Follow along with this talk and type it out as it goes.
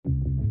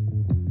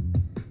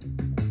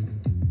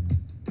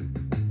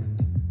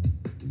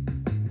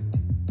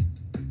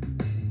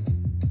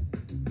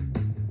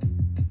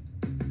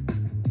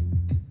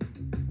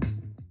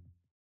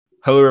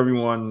Hello,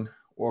 everyone.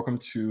 Welcome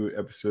to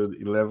episode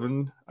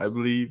 11, I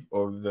believe,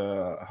 of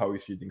the How We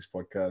See Things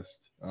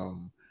podcast.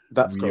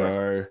 That's We correct.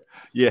 are,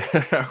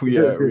 yeah, we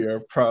are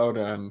proud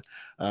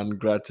and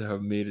glad to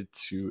have made it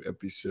to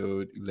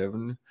episode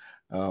 11.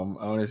 I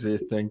want to say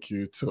thank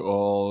you to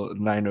all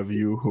nine of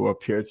you who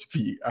appear to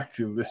be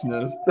active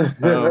listeners,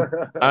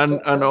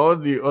 and all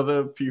the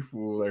other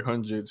people, like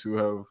hundreds who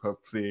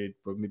have played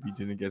but maybe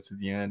didn't get to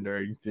the end or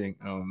anything.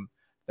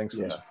 Thanks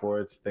for the Yeah.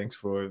 support. Thanks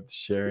for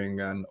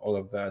sharing and all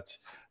of that.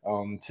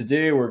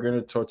 Today we're going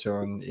to touch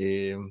on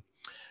a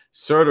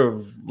sort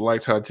of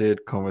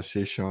lighthearted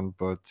conversation,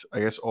 but I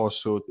guess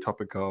also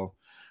topical.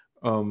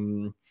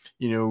 Um,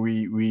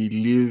 we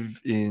live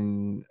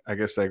in, I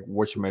guess, like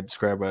what you might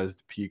describe as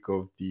the peak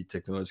of the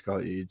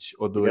technological age.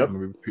 Although Yep.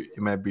 it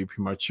might be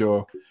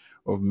premature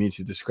of me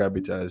to describe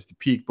it as the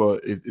peak,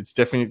 but it's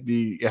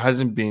definitely it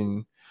hasn't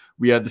been.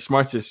 We are the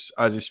smartest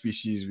as a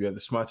species. We are the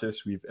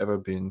smartest we've ever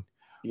been.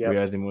 We Yep.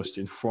 are the most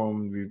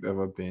informed we've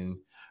ever been.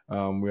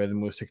 We are the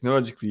most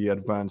technologically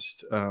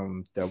advanced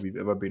that we've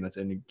ever been at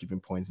any given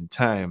point in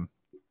time.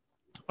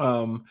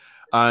 Um,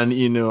 and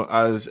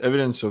as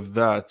evidence of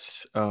that,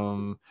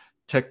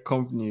 tech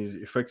companies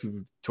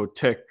effectively, to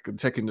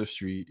tech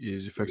industry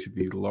is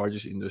effectively the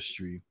largest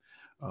industry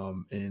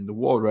in the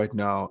world right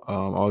now.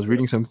 I was Yep.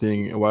 reading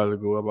something a while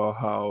ago about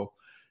how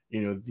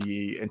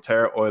the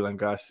entire oil and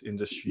gas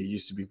industry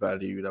used to be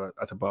valued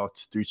at about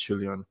 3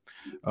 trillion.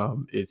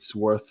 It's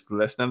worth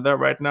less than that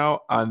right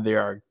now, and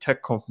there are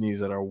tech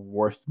companies that are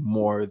worth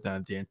more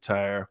than the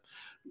entire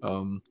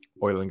um,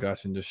 oil and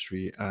gas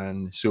industry.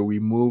 And so we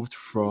moved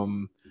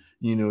from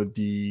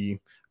the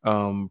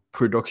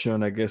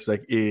production, I guess,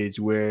 like age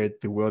where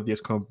the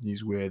wealthiest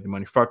companies were the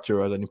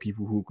manufacturers and the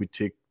people who could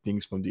take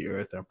things from the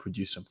earth and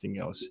produce something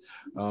else.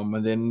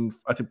 And then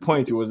at a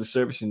point it was the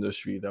service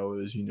industry that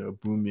was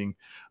booming,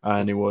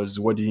 and it was,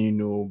 what do you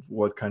know,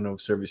 what kind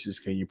of services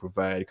can you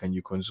provide, can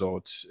you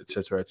consult,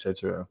 etc.,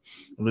 etc.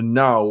 And then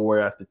now we're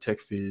at the tech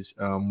phase.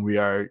 We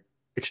are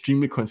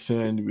extremely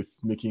concerned with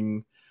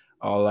making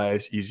our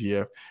lives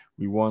easier.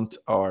 We want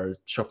our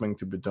shopping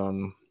to be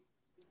done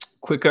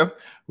quicker.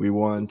 We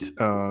want,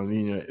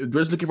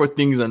 just looking for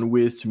things and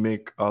ways to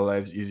make our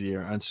lives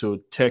easier. And so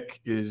tech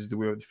is the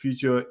way of the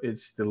future.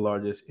 It's the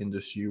largest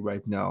industry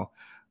right now,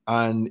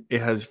 and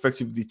it has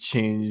effectively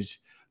changed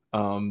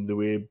the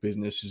way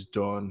business is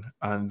done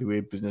and the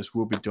way business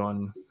will be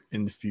done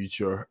in the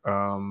future.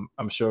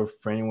 I'm sure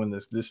for anyone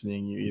that's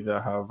listening, you either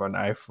have an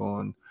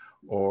iPhone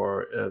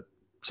or a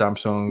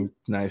Samsung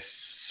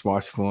nice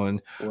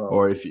smartphone, Well,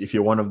 or if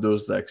you're one of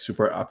those like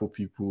super Apple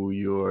people,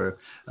 you're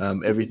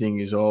everything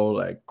is all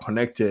like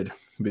connected.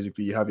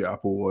 Basically, you have your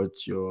Apple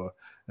Watch, your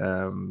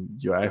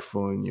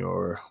iPhone,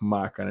 your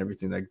Mac, and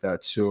everything like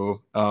that.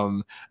 So,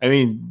 I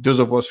mean, those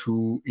of us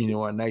who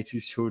are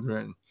 '90s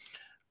children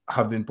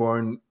have been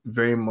born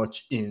very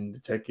much in the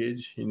tech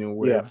age.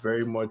 We're yeah.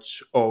 very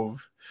much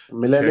of tech,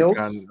 Millennials,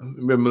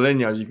 and we're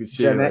millennials, you could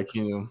say, Gen like X,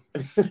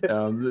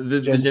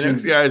 the Gen Gen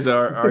X Z. guys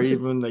are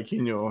even like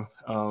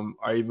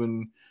are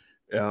even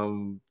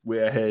way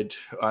ahead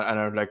and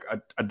are like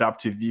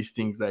adapt to these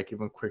things like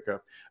even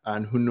quicker.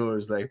 And who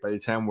knows, like by the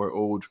time we're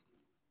old,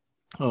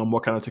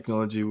 what kind of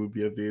technology would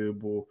be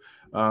available.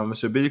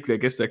 So basically, I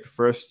guess like the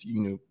first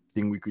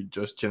thing we could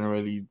just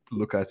generally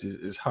look at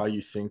is how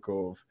you think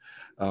of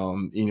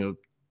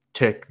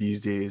tech these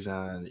days,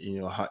 and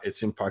how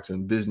its impact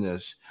on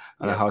business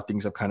and Yeah. how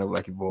things have kind of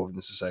like evolved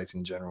in society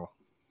in general.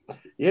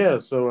 Yeah.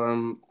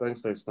 So,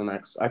 thanks,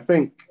 X. I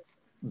think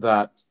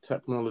that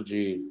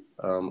technology,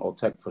 or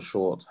tech for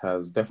short,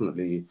 has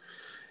definitely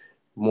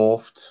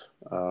morphed,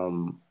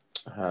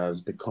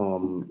 has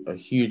become a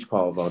huge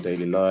part of our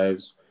daily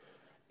lives.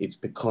 It's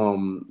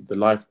become the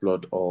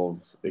lifeblood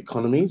of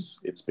economies.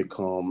 It's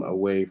become a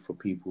way for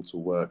people to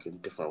work in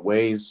different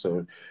ways.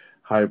 So,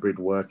 hybrid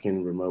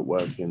working, remote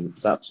working,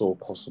 that's all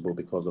possible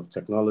because of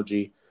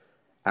technology.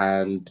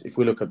 And if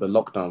we look at the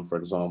lockdown, for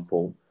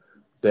example,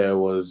 there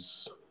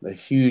was a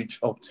huge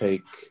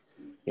uptake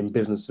in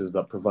businesses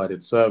that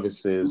provided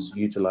services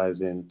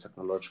utilizing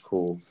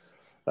technological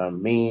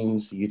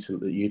means,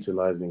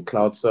 utilizing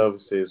cloud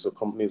services. So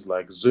companies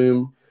like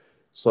Zoom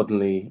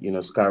suddenly,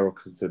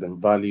 skyrocketed in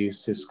value.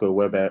 Cisco,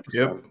 WebEx,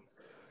 Yep. and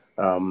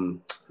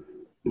um,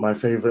 my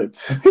favorite,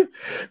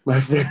 my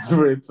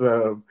favorite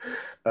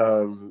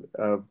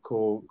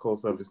call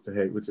service to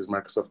hate, which is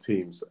Microsoft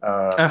Teams.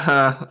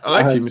 I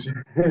like And Teams.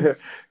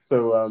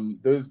 so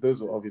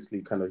those were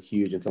obviously kind of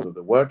huge in terms of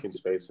the working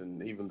space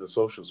and even the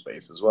social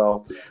space as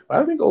well. But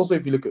I think also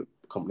if you look at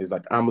companies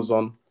like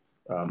Amazon,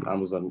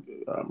 Amazon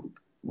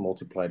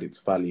multiplied its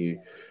value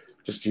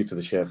just due to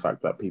the sheer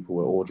fact that people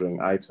were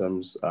ordering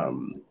items,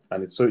 and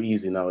it's so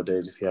easy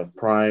nowadays if you have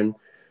Prime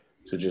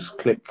to just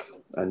click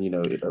and it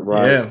Yeah,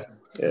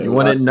 arrives. It you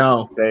want it arrives the now.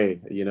 next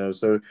day.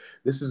 So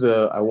this is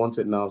a I want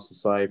it now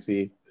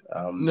society.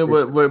 No,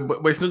 This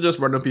but it's not just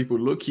random people.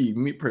 Low key,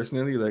 me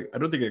personally, like I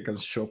don't think I can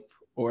shop,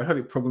 or I have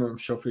a problem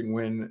shopping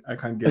when I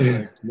can't get it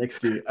like next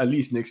day, at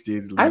least next day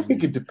I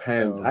think delivery. it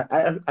depends. I,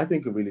 Um, I I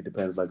think it really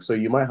depends. Like, so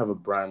you might have a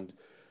brand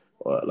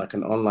like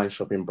an online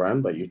shopping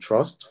brand that you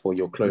trust for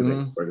your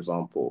clothing, Mm. for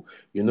example.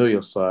 You know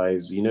your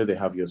size, you know they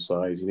have your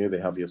size, you know they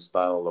have your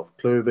style of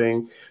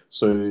clothing.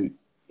 So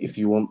if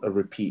you want a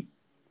repeat,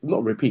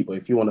 not repeat, but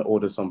if you want to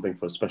order something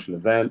for a special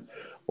event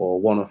or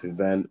one-off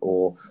event,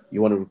 or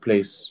you want to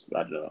replace,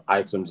 I don't know,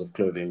 items of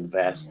clothing,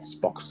 vests,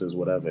 boxes,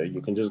 whatever,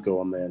 you can just go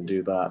on there and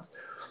do that.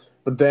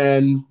 But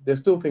then there's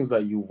still things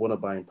that you want to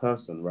buy in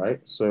person, right?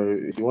 So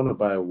if you want to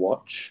buy a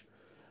watch,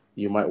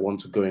 you might want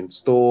to go in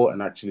store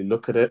and actually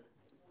look at it,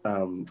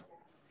 um,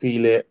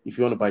 feel it. If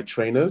you want to buy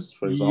trainers,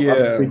 for example,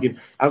 Yeah.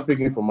 I'm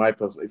speaking for my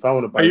person. If I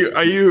want to Are buy, you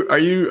are you are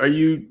you are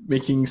you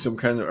making some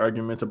kind of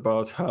argument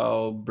about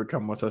how brick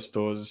and mortar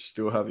stores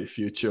still have a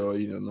future,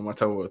 no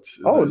matter what?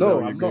 oh Is that no,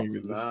 where you're I'm not. going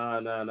with this? Nah.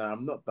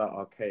 I'm not that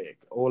archaic.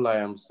 All I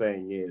am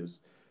saying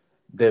is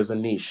there's a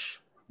niche.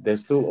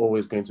 There's still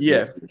always going to be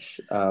a Yeah.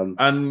 niche.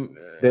 And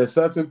There's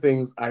certain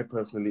things I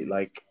personally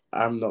like.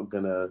 I'm not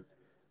gonna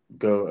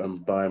go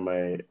and buy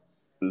my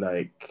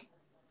like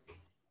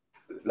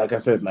like I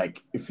said,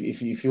 like if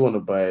you want to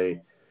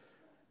buy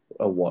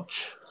a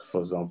watch,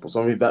 for example,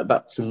 something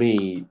that to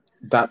me,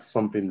 that's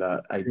something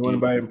that you want to ideally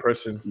buy in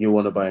person. you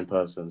want to buy in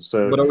person.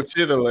 So But I would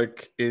say that,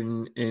 like,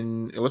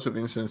 in a lot of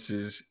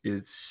instances,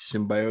 it's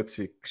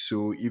symbiotic.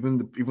 So even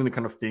the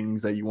kind of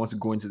things that you want to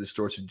go into the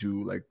store to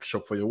do, like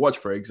shop for your watch,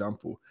 for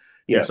example,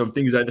 yeah, there's some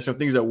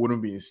things that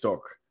wouldn't be in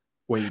stock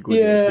when you go there.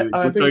 yeah, They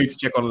I will tell you think to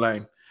check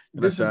online,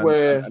 this is understand,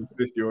 where and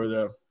place the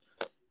order.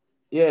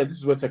 this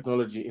is where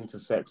technology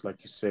intersects, like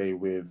you say,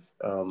 with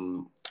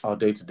our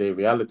day to day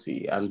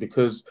reality, and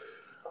because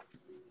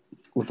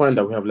we find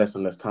that we have less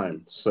and less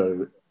time.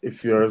 So if,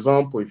 for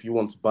example, if you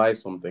want to buy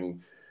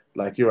something,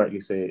 like you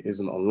rightly say, it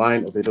isn't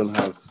online or they don't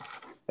have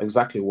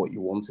exactly what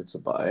you wanted to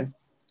buy,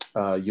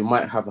 you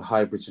might have a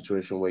hybrid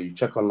situation where you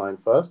check online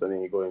first and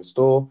then you go in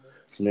store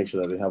to make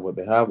sure that they have what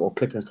they have, or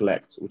click and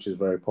collect, which is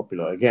very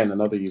popular. Again,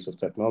 another use of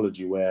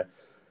technology where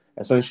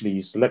essentially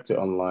you select it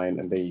online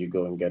and then you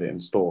go and get it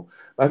in store.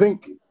 But I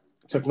think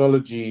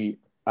technology,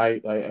 I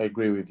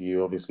agree with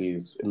you. Obviously,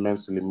 it's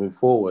immensely moved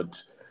forward.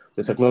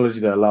 The technology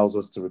that allows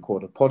us to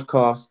record a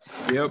podcast.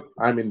 Yep.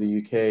 I'm in the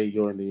UK,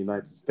 you're in the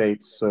United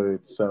States, so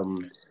it's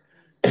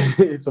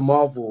it's a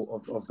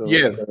marvel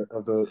Yeah.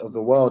 of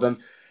the world. And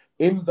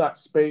in that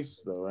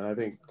space, though, and I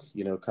think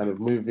kind of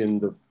moving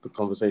the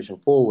conversation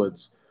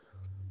forwards,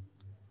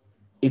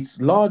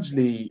 it's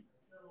largely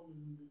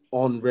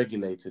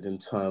unregulated in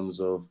terms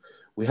of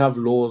we have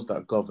laws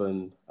that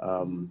govern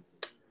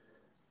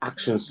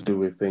actions to do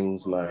with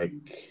things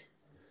like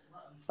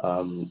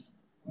um,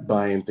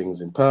 buying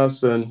things in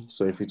person.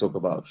 So if we talk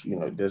about,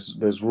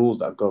 there's rules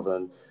that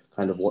govern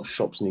kind of what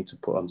shops need to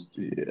put on,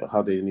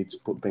 how they need to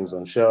put things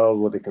on shelves,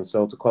 what they can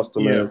sell to Yeah.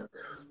 customers.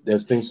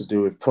 There's things to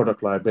do with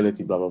product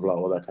liability, blah blah blah,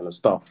 all that kind of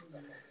stuff.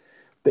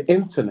 The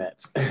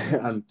internet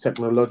and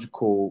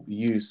technological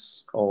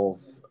use of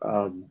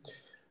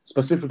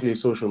specifically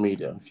social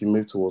media, if you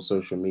move towards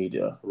social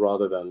media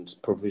rather than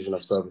provision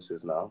of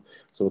services now.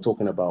 So we're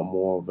talking about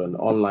more of an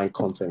online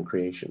content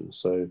creation.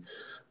 So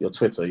your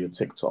Twitter, your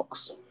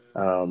TikToks,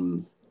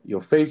 your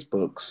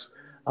Facebooks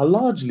are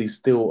largely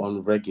still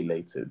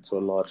unregulated to a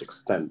large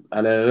extent.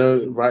 And I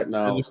know right It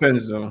now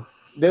depends, though.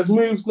 there's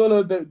moves.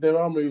 No, there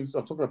are moves.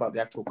 I'm talking about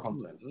the actual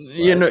content,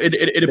 You right? know, it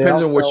They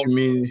depends on what you ourselves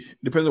mean.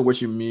 Depends on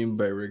what you mean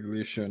by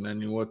regulation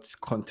and in what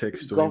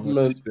context or in what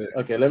government. sphere.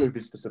 Okay, let me be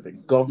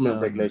specific. Government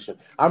Um, regulation.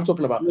 I'm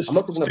talking about. I'm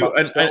not talking Still, about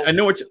I self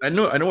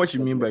know I know what you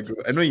mean by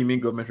regulation. I know you mean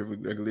government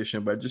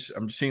regulation, but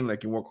I'm just saying,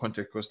 like, in what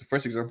context? Because the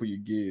first example you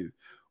gave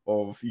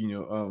of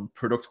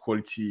product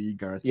quality Yeah.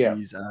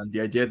 guarantees and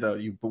the idea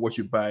that what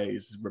you buy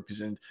is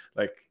represent,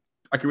 like,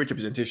 accurate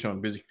representation,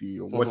 basically,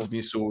 of what is Mhm.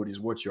 being sold is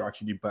what you're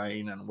actually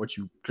buying, and what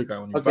you click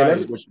on when you Okay. buy Let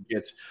is me. what you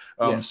get.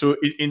 Yeah. So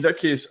in that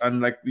case, and,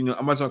 like,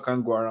 Amazon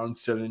can't go around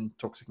selling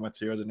toxic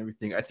materials and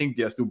everything. I think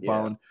they are still Yeah.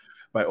 bound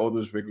by all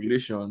those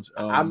regulations.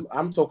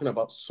 I'm talking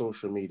about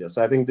social media.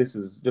 So I think this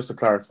is just to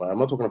clarify. I'm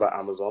not talking about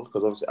Amazon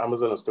because obviously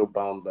Amazon is still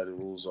bound by the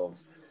rules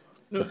of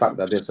the No, fact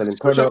that they're selling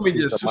products which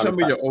are social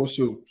media manufactured.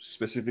 also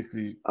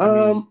specifically. I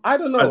mean, I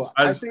don't as know.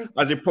 I as think.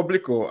 as a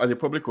public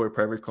or a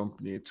private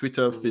company,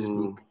 Twitter,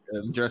 Facebook,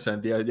 mm,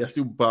 Jonathan, they are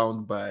still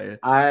bound by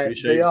I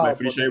they are, but they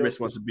fiduciary don't.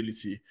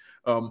 responsibility.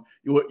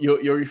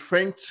 You're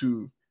referring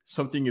to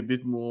something a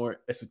bit more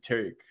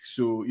esoteric.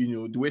 So,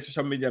 the way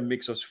social media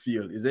makes us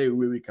feel. Is there a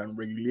way we can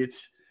regulate?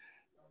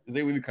 Is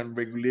there a way we can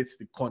regulate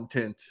the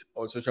content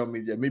on social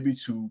media? Maybe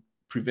to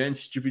prevent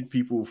stupid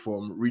people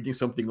from reading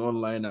something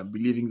online and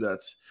believing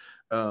that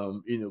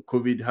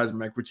COVID has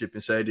microchip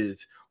inside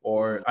it,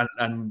 or Mm,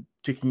 and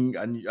taking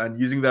and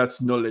using that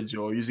knowledge,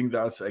 or using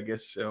that, I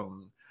guess,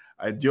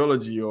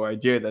 ideology or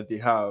idea that they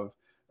have,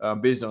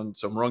 based on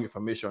some wrong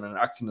information, and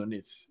acting on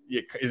it.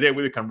 Yeah, is there a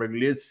way we can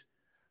regulate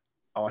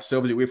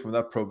ourselves away from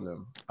that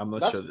problem? I'm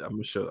not sure. that's. I'm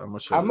not sure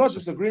I'm that not so.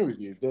 disagreeing with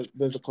you.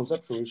 There's a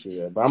conceptual issue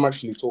here, but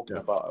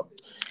Yeah.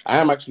 I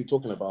am actually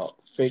talking about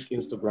fake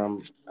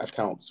Instagram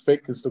accounts,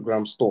 fake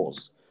Instagram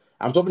stores.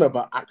 I'm talking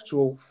about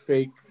actual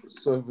fake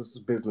service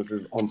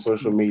businesses on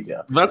social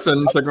media. That's an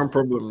Instagram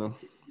problem, though.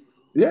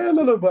 Yeah,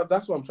 no, but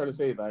that's what I'm trying to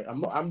say. Like,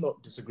 I'm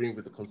not disagreeing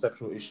with the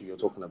conceptual issue you're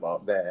talking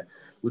about there,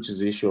 which is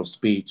the issue of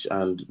speech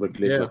and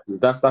regulation. Yeah.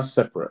 That's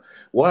separate.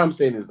 What I'm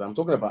saying is that I'm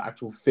talking about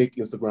actual fake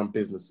Instagram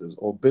businesses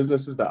or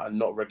businesses that are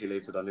not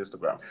regulated on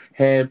Instagram.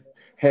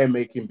 Hair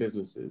making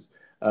businesses,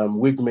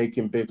 wig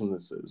making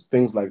businesses,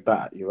 things like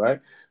that. You're right.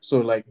 So,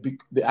 like,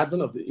 the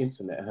advent of the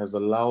internet has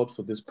allowed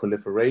for this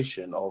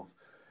proliferation of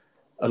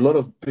a lot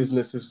of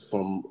businesses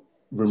from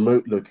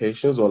remote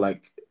locations or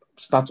like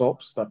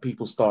startups that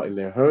people start in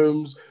their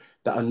homes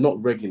that are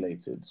not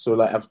regulated. So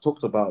like I've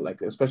talked about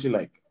like especially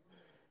like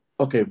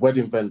okay,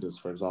 wedding vendors,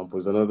 for example,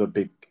 is another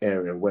big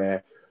area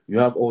where you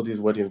have all these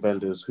wedding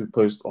vendors who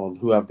post on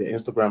who have their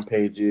Instagram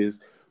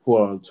pages, who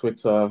are on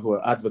Twitter, who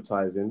are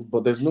advertising,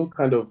 but there's no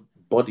kind of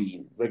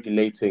body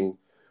regulating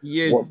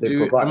Yeah, what they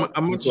dude, provide.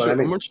 I'm You not see what I sure. I'm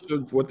mean? not sure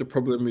what the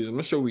problem is. I'm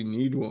not sure we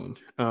need one.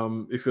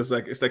 It's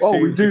like Oh, we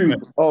saying if do.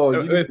 Oh,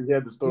 you need wait, to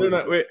hear the no, story.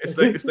 no, wait. It's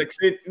like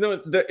saying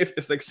if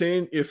it's like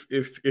saying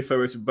if I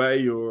were to buy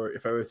your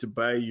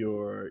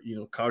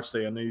couch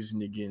that you're not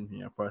using again in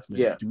your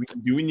apartment, Yeah.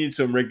 do we need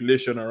some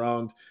regulation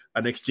around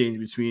an exchange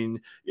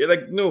between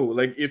like no,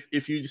 like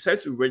if you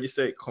decide to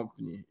register a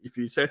company, if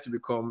you decide to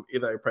become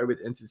either a private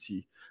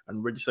entity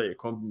and register a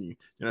company,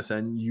 you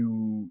understand,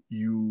 you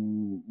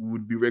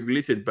would be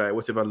regulated by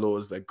whatever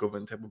laws like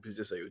govern type of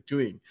business that you're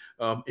doing.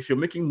 If you're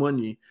making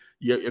money,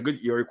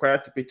 you're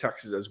required to pay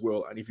taxes as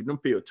well, and if you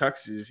don't pay your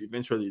taxes,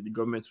 eventually the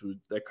government will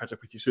like catch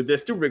up with you. So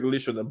there's still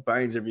regulation that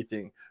binds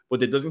everything,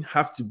 but there doesn't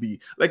have to be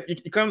like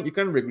you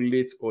can't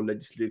regulate or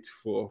legislate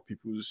for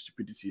people's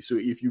stupidity. So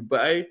if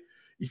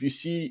you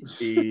see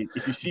a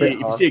if you see a, Bit if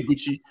you see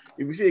harsh.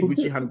 a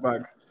Gucci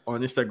handbag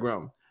on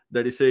Instagram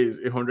that it says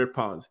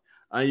 £100,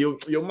 and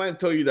your mind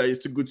tell you that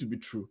it's too good to be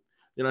true.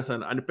 You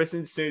understand? And the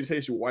person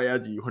says you wire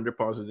the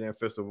 £100 then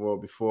first of all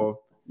before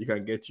you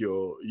can get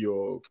your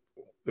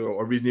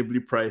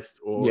reasonably priced,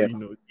 or Yeah.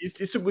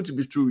 it's too good to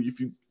be true.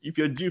 If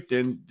you're duped,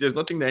 then there's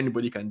nothing that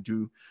anybody can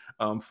do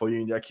for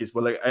you in that case.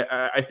 But like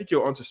I think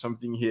you're onto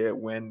something here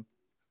when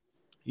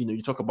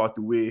you talk about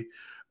the way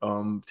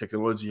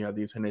technology and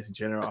the internet in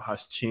general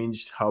has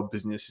changed how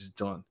business is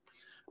done.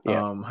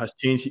 Yeah. Has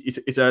changed.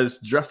 It has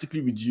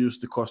drastically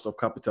reduced the cost of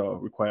capital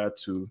required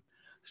to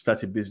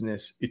start a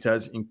business. It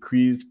has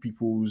increased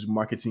people's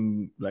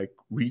marketing like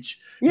reach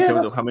in Yeah,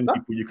 terms of how many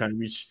people you can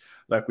reach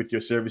like with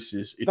your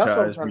services. It that's what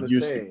I'm has trying to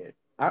reduced. say.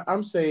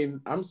 I'm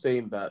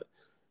saying that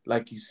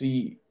like you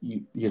see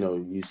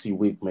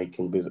wig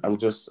making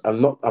business.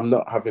 I'm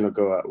not having a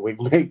go at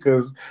wig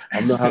makers.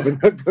 I'm not having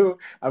a go.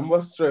 I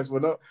must stress we're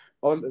not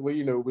on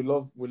we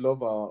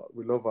love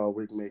our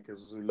wig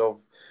makers. We love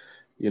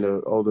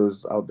all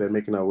those out there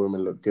making our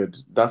women look good.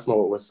 That's not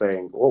what we're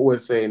saying. What we're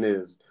saying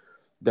is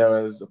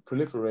there is a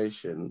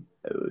proliferation,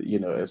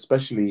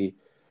 especially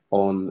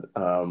on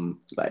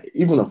like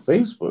even on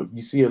Facebook,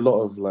 you see a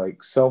lot of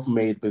like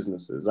self-made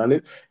businesses,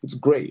 and it's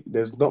great.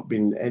 There's not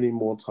been any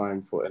more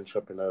time for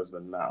entrepreneurs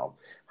than now.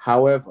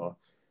 However,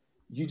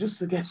 you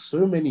just get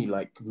so many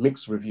like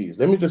mixed reviews.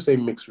 Let me just say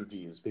mixed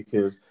reviews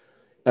because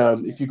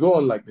if you go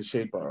on like the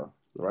Shade Bar,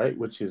 right,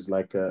 which is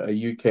like a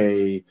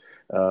UK,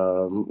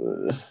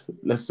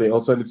 let's say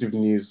alternative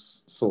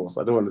news source.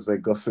 I don't want to say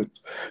gossip.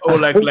 Oh,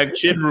 like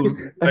Shade Room,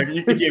 like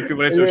UK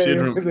equivalent of Shade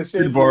Yeah, Room. the Shade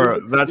Shade Room. Bar.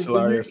 That's It's the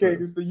hilarious, UK.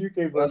 man. It's the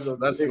UK version That's of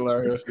the that's Shade.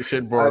 hilarious. The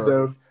Shade And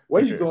Bar.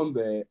 when you Okay. go on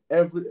there,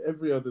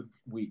 every other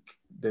week,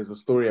 there's a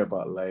story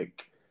about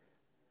like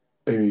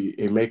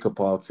a makeup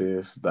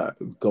artist that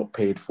got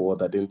paid for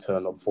that didn't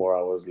turn up 4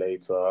 hours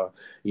later.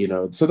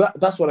 So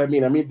that's what I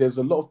mean. I mean, there's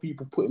a lot of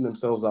people putting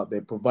themselves out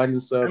there providing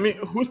I mean,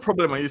 whose services.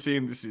 problem are you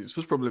saying this is?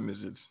 Whose problem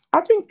is it?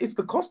 I think it's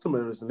the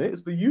customer, isn't it?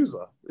 It's the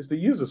user. It's the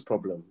user's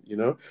problem.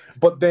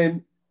 But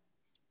then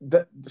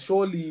that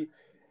surely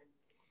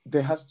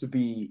there has to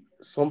be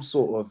some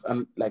sort of,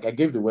 and like I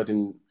gave the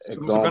wedding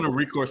Some kind of example.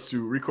 recourse to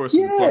the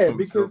Yeah, platform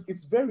itself. because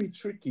it's very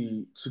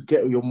tricky to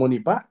get your money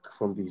back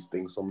from these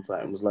things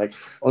sometimes. Like,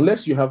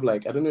 unless you have,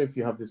 like, I don't know if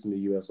you have this in the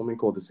US, something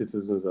called the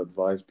Citizens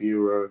Advice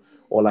Bureau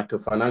or like a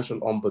financial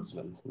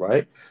ombudsman,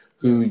 right? Yeah.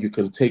 Who you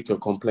can take your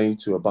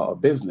complaint to about a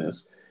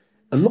business.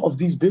 A lot of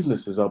these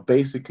businesses are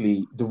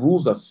basically the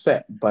rules are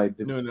set by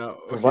the No, no, okay,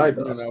 no,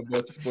 provider. no,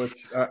 but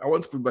I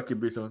want to put back a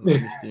bit on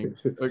this thing.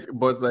 Okay,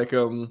 but like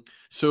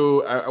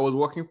so I was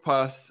walking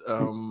past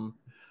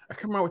I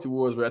can't remember what it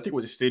was, but I think it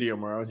was a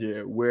stadium around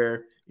here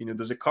where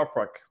there's a car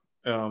park.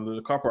 There's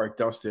a car park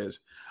downstairs,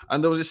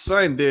 and there was a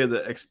sign there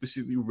that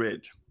explicitly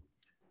read.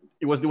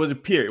 There was a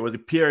pier. It was a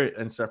pier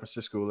in San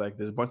Francisco. Like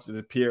there's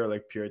a pier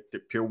like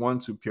pier 1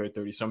 to pier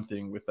 30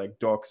 something with like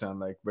docks and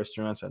like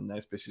restaurants and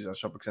nice places and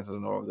shopping centers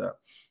and all of that.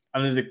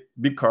 And there's a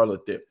big car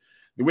lot there.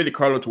 The way the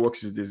car lot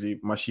works is there's a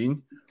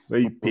machine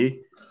where you pay,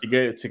 you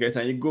get a ticket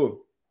and you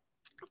go.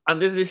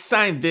 And there's a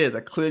sign there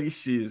that clearly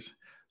says,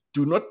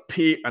 "Do not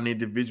pay an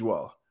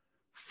individual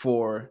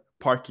for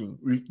parking.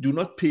 Do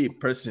not pay a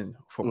person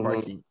for Mhm.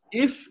 parking.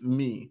 If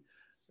me,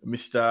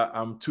 Mr.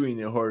 I'm too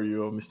in a hurry,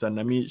 or Mr.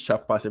 Nami shall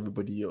pass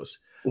everybody else,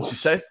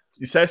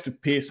 decides to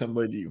pay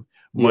somebody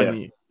Yeah.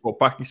 money for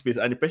parking space,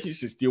 and the person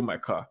used to steal my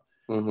car,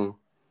 Hmm.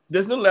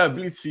 there's no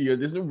liability or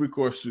there's no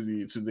recourse to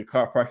the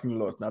car parking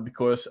lot now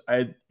because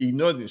I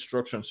ignored the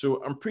instructions.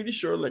 So I'm pretty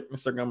sure like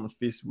Instagram and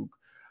Facebook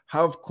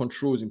have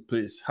controls in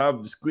place,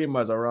 have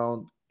disclaimers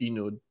around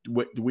the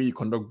way you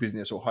conduct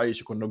business or how you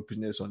should conduct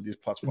business on these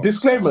platforms.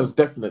 Disclaimers,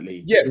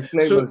 definitely. Yeah, so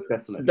Disclaimers,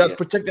 definitely. that Yeah.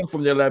 protect them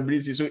from their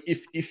liability. So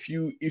if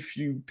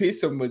you pay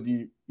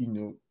somebody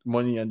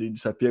money and they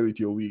disappear with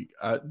your wig,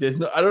 there's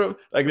no I don't know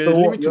like there's a So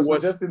what limit to you're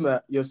what.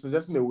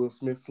 suggesting a Will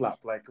Smith slap?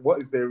 Like,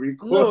 what is their No,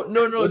 recourse?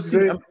 no. What See,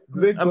 do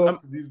they go I'm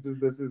up to these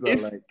businesses and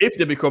like? if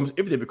it becomes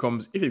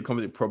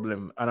a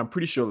problem, and I'm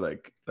pretty sure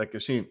like you're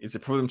saying it's a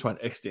problem to an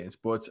extent,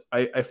 but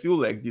I feel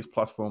like these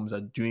platforms are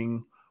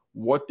doing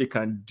what they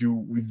can do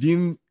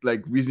within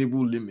like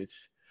reasonable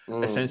limits,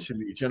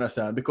 essentially. Do you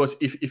understand? Because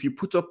if you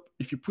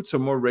put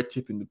some more red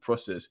tape in the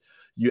process,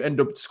 you end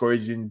up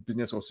discouraging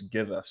business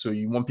altogether. So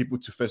you want people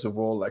to first of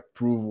all like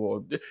prove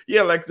or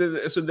like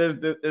there's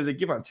a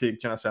give and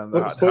take. Do you understand?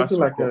 That has to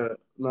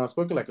come.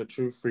 Spoken like a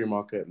true free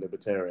market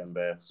libertarian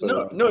there.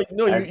 So No.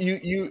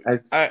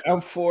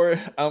 I'm for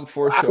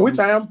some. which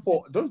I am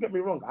for. Don't get me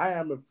wrong. I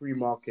am a free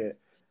market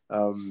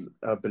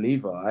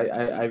believer.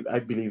 I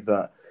believe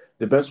that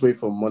the best way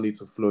for money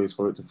to flow is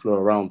for it to flow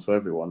around to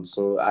everyone.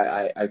 So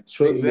I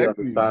totally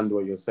understand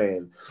what you're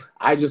saying.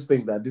 I just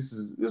think that this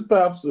is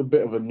perhaps a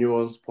bit of a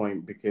nuanced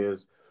point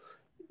because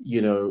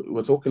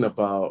we're talking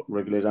about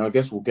regulation. I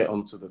guess we'll get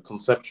onto the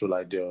conceptual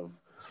idea of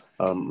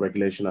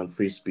regulation and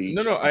free speech.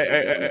 No.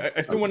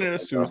 I still wanted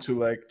us to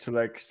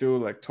still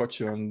like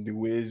touch on the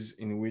ways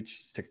in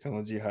which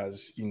technology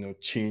has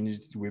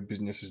changed the way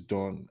business is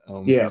done.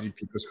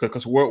 Basically,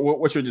 because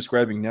what you're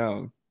describing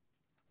now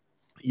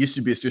used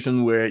to be a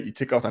situation where you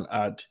take out an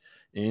ad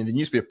in the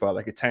newspaper,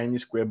 like a tiny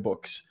square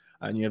box,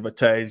 and you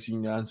advertise,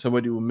 and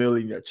somebody will mail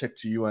in their check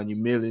to you, and you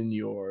mail in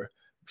your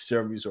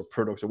service or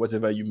product or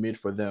whatever you made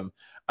for them.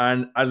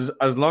 And as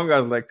long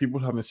as like people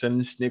have been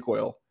sending snake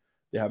oil,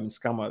 they have been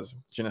scammers, do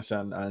you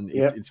understand? And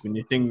it's been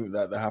a thing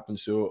that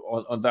happens. So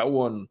on that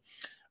one,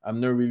 I'm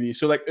not really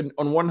so like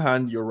on one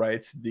hand, you're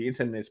right. The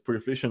internet's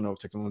proliferation of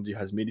technology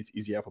has made it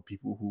easier for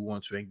people who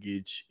want to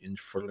engage in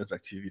fraudulent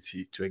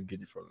activity to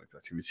engage in fraudulent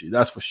activity.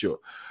 That's for sure.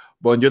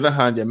 But on the other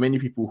hand, there are many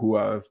people who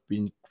have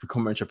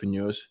become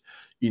entrepreneurs.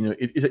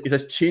 It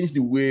has changed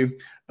the way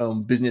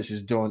business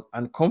is done,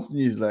 and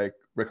companies like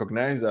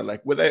recognize that,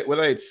 like whether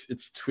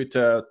it's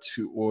Twitter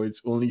or it's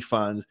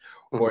OnlyFans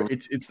or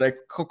it's like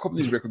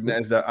companies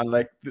recognize that, and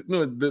like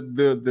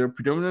the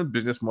predominant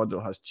business model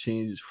has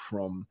changed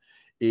from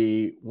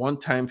a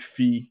one-time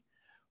fee,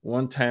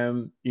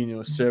 one-time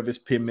service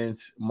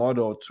payment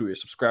model to a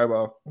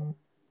subscriber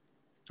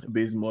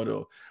based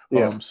model.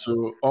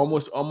 So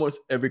almost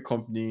every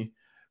company,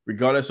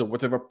 regardless of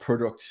whatever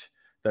product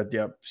that they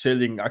are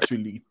selling,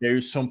 actually there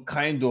is some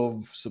kind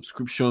of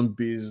subscription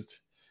based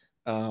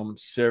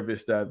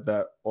service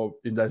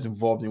that's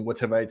involved in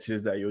whatever it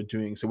is that you're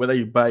doing. So whether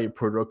you buy a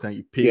product and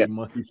you pay a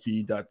monthly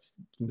fee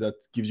that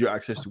gives you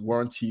access to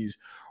warranties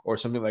or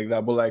something like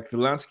that, but like the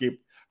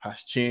landscape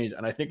has changed,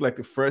 and I think like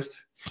the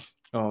first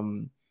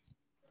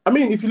I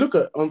mean, if you look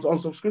at on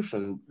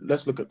subscription,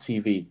 let's look at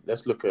TV.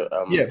 Let's look at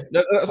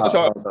that's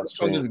how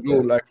go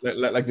like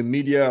the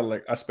media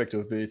like aspect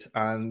of it,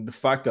 and the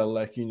fact that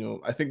like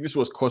I think this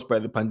was caused by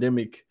the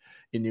pandemic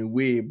in a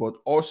way, but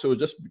also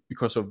just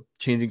because of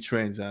changing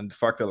trends and the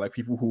fact that like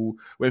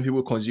when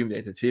people consume the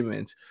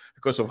entertainment,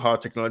 because of how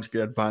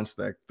technologically advanced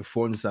like the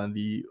phones and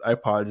the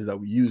iPads that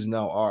we use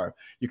now are,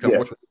 you can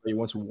watch whatever you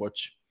want to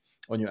watch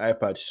on your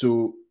iPad.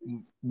 So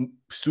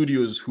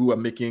studios who are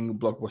making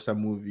blockbuster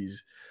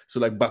movies, so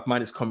like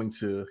Batman is coming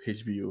to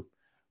HBO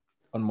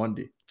on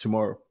Monday,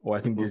 tomorrow, or I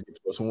think Disney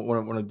Plus,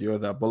 one or the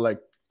other. But like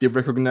they've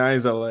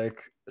recognized that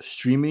like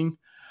streaming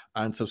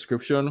and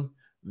subscription,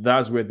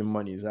 that's where the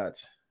money is at.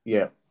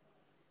 And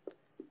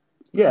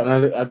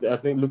I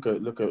think look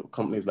at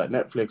companies like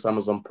Netflix,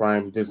 Amazon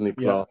Prime, Disney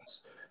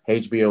Plus,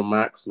 HBO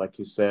Max, like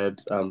you said,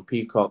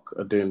 Peacock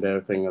are doing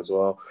their thing as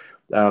well.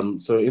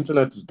 So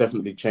internet has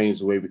definitely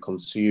changed the way we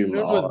consume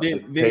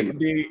entertainment.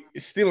 They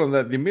still on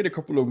that. They made a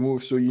couple of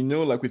moves. So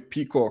like with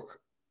Peacock,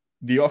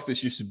 The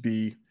Office used to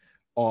be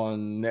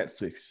on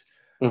Netflix,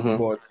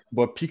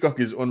 but Peacock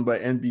is owned by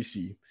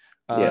NBC.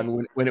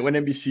 And when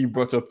NBC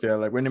brought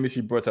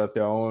out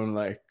their own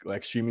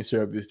like streaming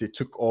service, they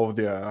took all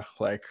their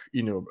like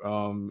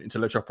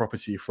intellectual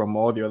property from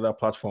all the other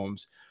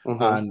platforms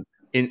and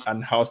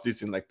housed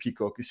it in like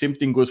Peacock. The same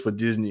thing goes for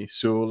Disney.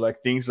 So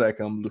like things like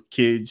Luke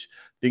Cage,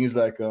 things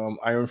like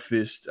Iron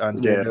Fist and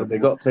they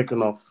got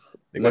taken off.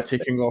 They got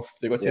taken off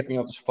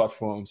those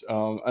platforms.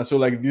 And so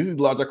like these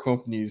larger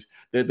companies,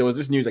 there was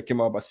this news that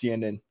came out about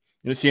CNN.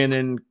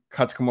 CNN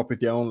had to come up with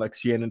their own like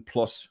CNN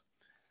Plus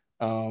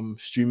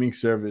streaming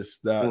service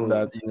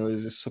that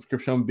is a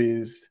subscription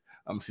based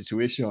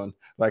situation.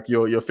 Like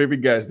your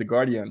favorite guy is The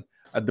Guardian.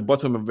 At the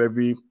bottom of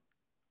every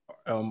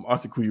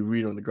article you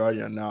read on The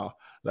Guardian now,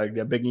 like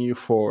they're begging you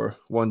for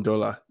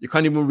 $1. You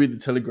can't even read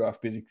the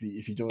Telegraph basically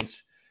if you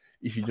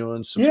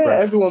don't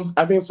subscribe.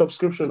 I think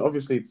subscription,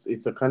 obviously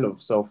it's a kind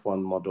of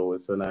self-fund model.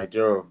 It's an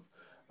idea of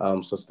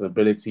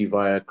sustainability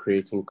via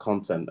creating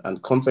content.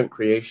 And content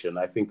creation,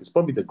 I think, is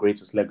probably the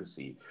greatest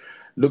legacy.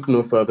 Look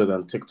no further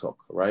than TikTok,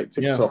 right?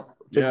 Yeah.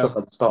 TikTok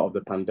at the start of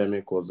the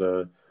pandemic was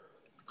a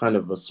kind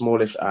of a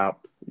smallish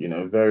app,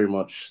 very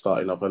much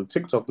starting off. And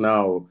TikTok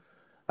now,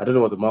 I don't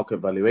know what the market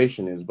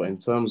valuation is, but in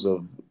terms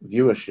of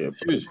viewership,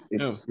 Huge.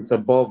 Yeah. it's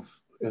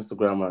above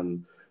Instagram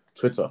and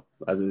Twitter.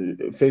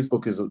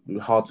 Facebook is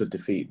hard to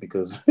defeat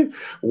because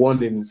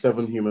 1 in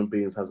 7 human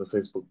beings has a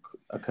Facebook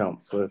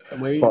account. So,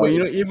 Well, but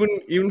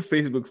even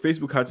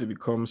Facebook had to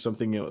become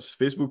something else.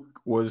 Facebook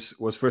was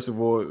first of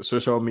all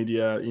social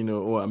media.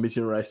 Oh, I'm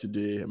eating rice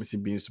today, I'm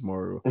eating beans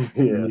tomorrow.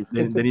 yeah,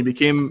 Then it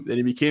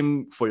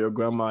became for your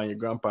grandma and your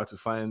grandpa to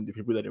find the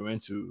people that they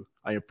went to,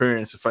 and your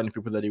parents to find the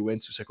people that they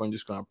went to secondary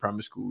school and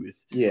primary school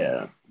with.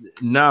 yeah.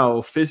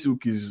 Now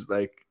Facebook is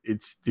like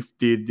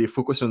they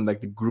focus on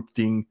like the group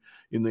thing.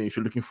 If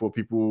you're looking for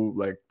people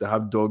like that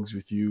have dogs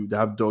with you, that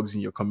have dogs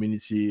in your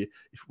community.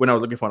 When I was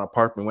looking for an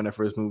apartment when I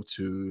first moved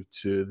to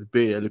the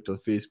Bay, I looked on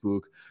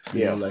Facebook.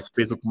 Yeah. Like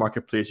Facebook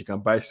Marketplace, you can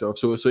buy stuff.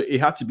 So it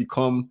had to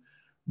become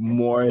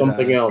more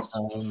Something than else.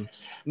 no,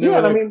 Yeah,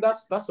 and I like, mean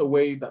that's a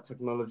way that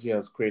technology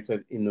has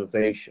created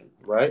innovation,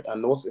 right?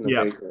 And what's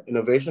yeah. innovation?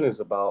 Innovation is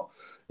about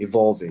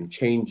evolving,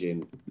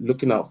 changing,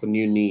 looking out for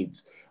new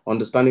needs,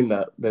 understanding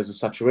that there's a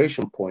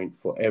saturation point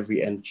for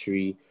every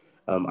entry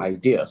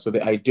idea. So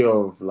the idea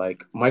of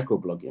like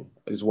microblogging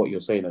is what you're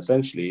saying.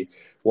 Essentially,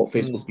 what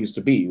Facebook used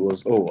to be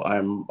was, oh,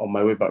 I'm on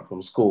my way back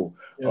from school.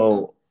 Yeah.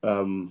 Oh,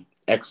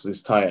 X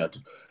is tired.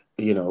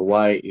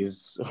 Y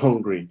is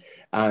hungry.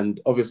 And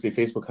obviously,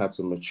 Facebook had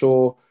to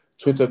mature.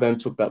 Twitter then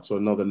took that to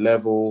another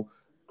level,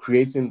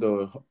 creating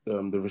the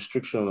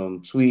restriction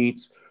on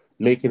tweets,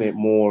 making it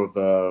more of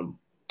a,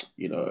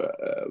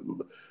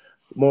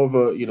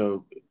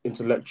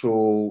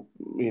 intellectual,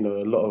 a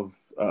lot of,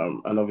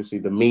 and obviously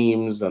the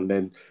memes, and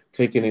then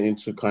taking it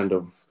into kind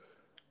of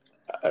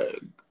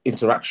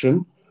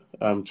interaction.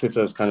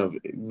 Twitter has kind of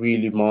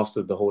really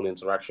mastered the whole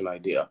interaction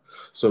idea.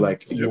 So,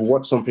 like, you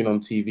watch something on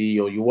TV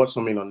or you watch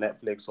something on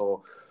Netflix,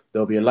 or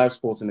there'll be a live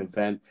sporting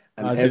event,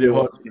 and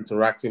everyone's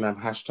interacting and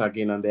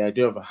hashtagging, and the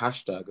idea of a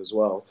hashtag as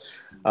well.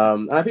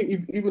 And I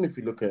think even if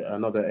you look at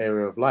another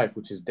area of life,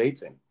 which is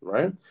dating,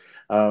 right?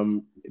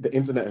 The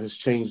internet has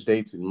changed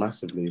dating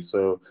massively.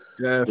 So,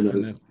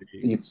 Definitely.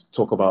 you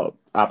talk about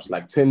apps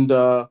like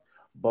Tinder,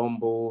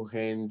 Bumble,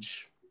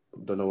 Hinge.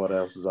 Don't know what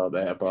else is out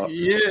there, but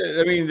yeah,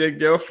 I mean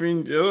they're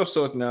offering all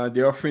sorts now.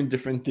 They're offering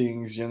different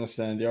things. You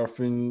understand? They're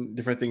offering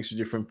different things to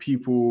different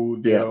people.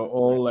 They're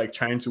all like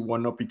trying to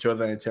one up each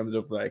other in terms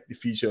of like the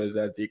features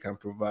that they can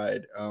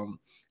provide.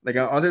 Like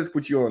I wanted to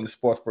put you on the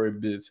spot for a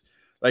bit.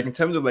 Like in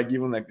terms of like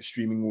even like the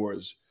streaming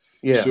wars.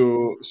 yeah,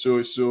 So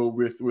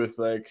with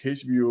like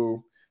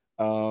HBO,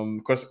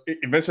 because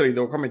eventually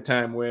there'll come a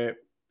time where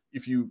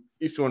if you're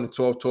on the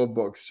 12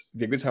 bucks,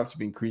 they're going to have to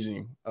be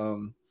increasing.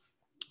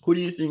 Who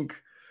do you think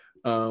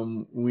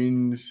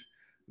wins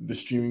the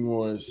streaming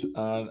wars,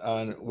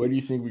 and where do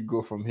you think we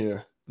go from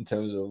here in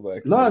terms of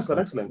like? no, it's an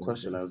excellent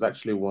question. It was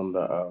actually one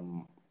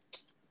that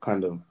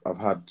kind of I've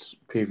had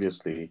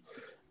previously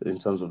in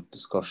terms of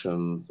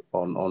discussion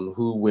on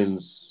who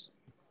wins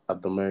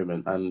at the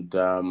moment. And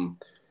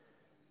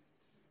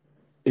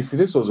if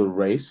this was a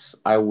race,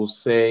 I will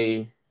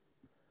say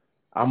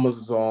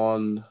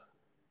Amazon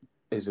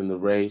is in the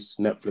race,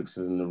 Netflix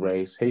is in the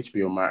race,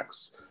 HBO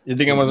Max. You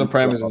think Amazon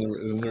Prime is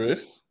in the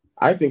race?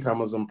 I think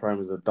Amazon Prime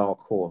is a dark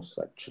horse,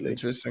 actually.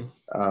 Interesting.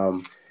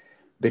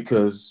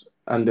 Because,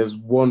 and there's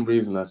one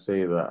reason I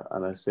say that,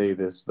 and I say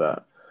this,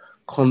 that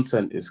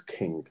content is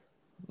king.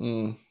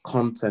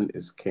 Content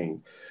is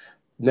king.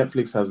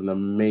 Netflix has an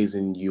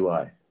amazing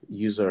UI,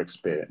 user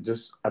experience,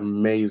 just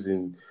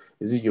amazing.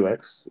 Is it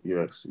UX?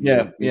 UX.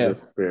 Yeah, user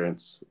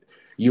experience.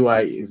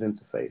 UI is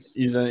interface.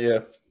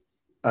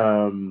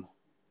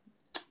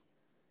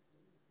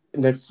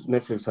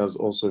 Netflix has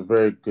also a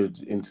very good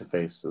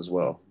interface as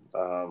well.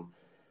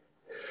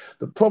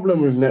 The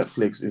problem with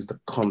Netflix is the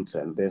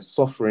content. They're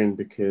suffering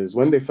because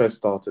when they first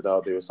started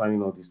out, they were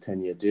signing all these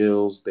 10-year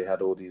deals. They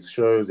had all these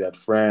shows. They had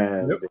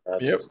Friends.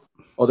 They had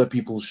other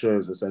people's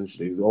shows,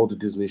 essentially. All the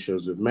Disney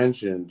shows we've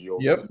mentioned. Your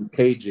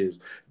Cages,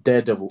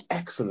 Daredevil.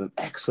 Excellent,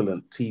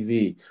 excellent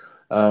TV.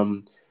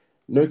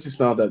 Notice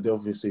now that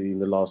obviously in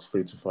the last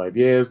 3 to 5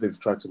 years, they've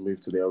tried to move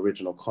to their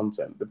original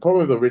content. The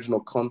problem with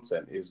original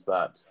content is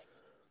that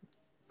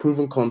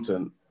proven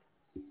content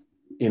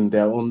in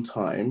their own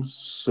time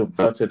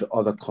subverted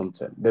other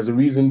content. There's a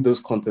reason those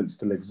contents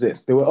still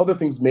exist. There were other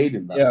things made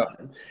in that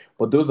time,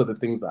 but those are the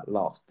things that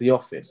last. The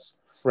Office,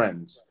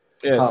 Friends,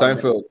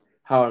 Seinfeld,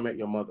 How I Met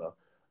Your Mother,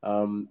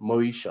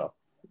 Moesha,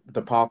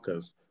 The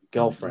Parkers,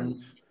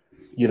 Girlfriends,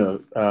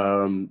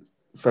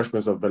 Fresh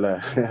Prince of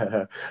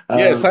Bel-Air.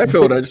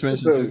 Seinfeld, I just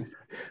mentioned too.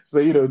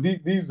 So,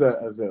 these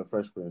are, as a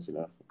Fresh Prince,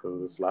 because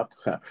of the slap.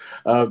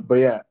 But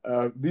yeah,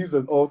 these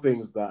are all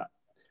things that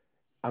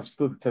have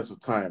stood the test of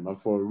time and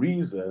for a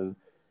reason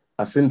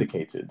are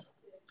syndicated.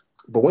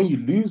 But when you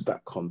lose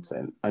that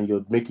content and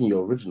you're making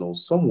your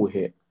originals, some will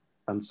hit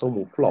and some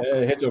will flop.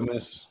 Hit or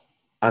miss.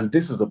 And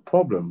this is a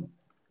problem.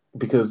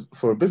 because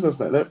for a business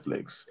like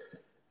Netflix,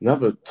 you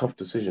have a tough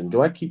decision.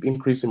 Do I keep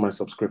increasing my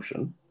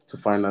subscription to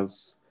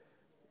finance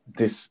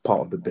this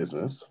part of the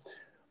business,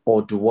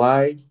 or do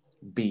I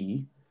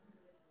be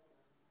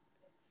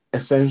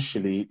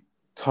essentially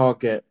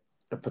target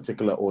a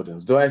particular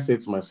audience? Do I say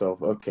to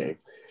myself, okay,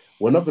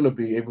 we're not going to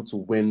be able to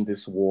win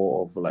this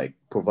war of like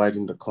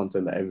providing the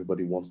content that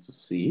everybody wants to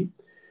see.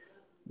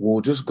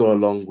 We'll just go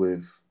along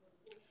with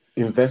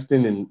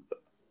investing in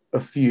a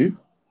few.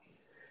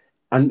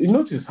 And you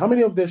notice how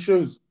many of their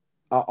shows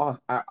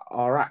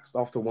are axed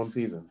after one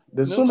season.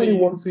 There's so No, many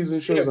one season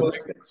yeah, shows on but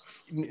Netflix.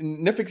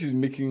 Netflix is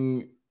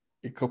making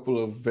a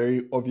couple of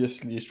very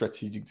obviously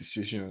strategic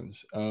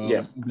decisions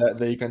Yeah,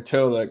 that you can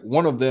tell. Like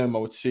one of them, I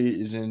would say,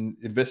 is in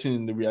investing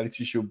in the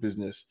reality show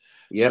business.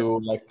 yep. So,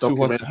 like Too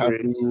Hot to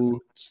Documentaries. Handle,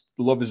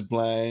 Love Is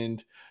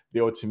Blind, The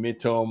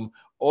Ultimatum,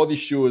 all these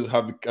shows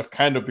have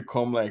kind of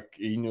become like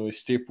a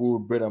staple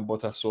bread and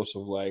butter source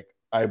of like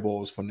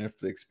eyeballs for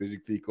Netflix,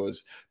 basically,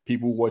 because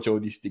people watch all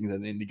these things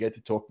and then they get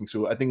to talking.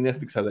 So I think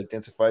Netflix has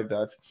identified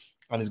that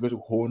and is going to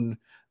hone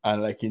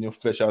and like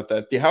flesh out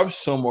that they have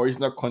some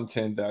original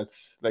content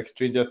that's like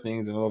Stranger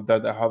Things and all of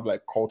that have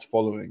like cult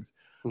followings,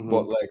 but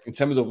Mm-hmm. like in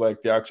terms of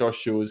like the actual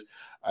shows,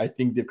 I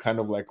think they've kind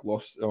of like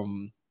lost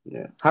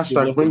Yeah. they've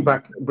Hashtag lost a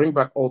bit. bring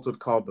back Altered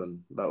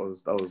Carbon. That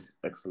was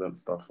excellent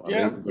stuff. I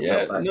Yeah, need to bring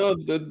yeah. that back. No,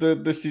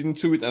 the season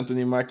two with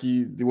Anthony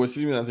Mackie, the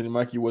season with Anthony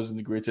Mackie wasn't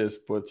the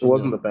greatest, but It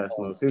wasn't the best.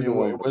 No, season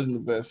one it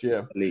wasn't the best. was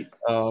Yeah, elite.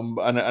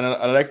 and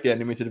I like the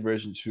animated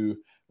version too.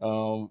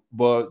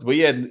 But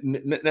yeah,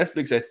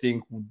 Netflix I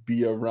think would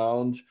be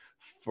around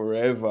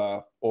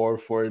forever or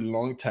for a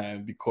long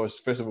time because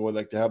first of all,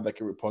 like they have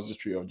like a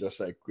repository of just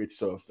like great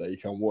stuff that you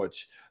can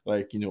watch,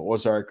 like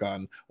Ozark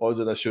and all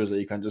the other shows that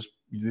you can just.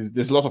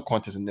 There's a lot of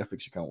content on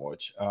Netflix you can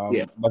watch.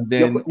 Yeah. But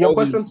then Your all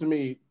these, question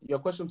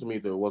to me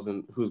though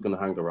wasn't who's gonna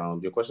hang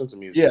around. Your question to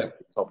me is who's yeah,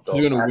 the top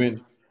who's dog. gonna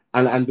win?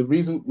 And the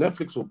reason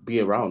Netflix will be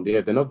around, yeah,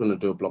 they're not gonna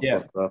do a Yeah,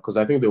 blockbuster because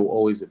I think they will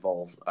always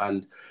evolve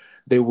and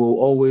they will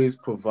always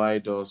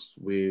provide us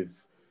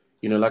with,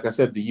 like I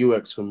said, the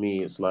UX for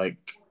me, it's like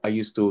I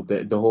used to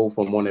the whole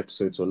from one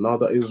episode to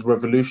another. It was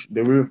revolution.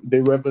 They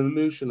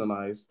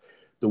revolutionized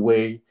the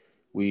way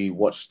we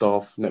watch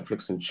stuff,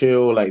 Netflix and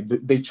chill. Like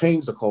they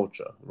changed the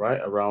culture,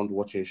 right, around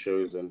watching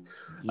shows and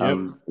yep.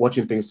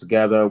 watching things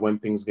together when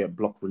things get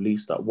block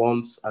released at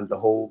once, and the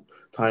whole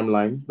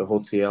timeline, the whole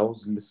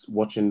TLs,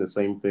 watching the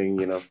same thing.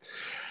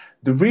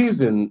 The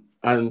reason,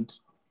 and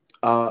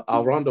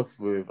I'll round off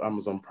with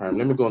Amazon Prime.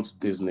 Let me go on to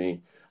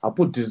Disney. I'll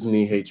put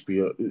Disney,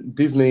 HBO,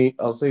 Disney.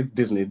 I'll say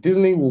Disney.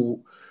 Disney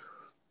will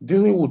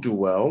do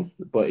well,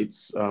 but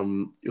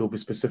it'll be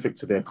specific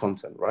to their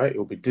content, right?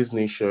 It'll be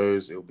Disney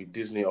shows, it'll be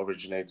Disney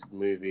originated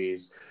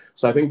movies.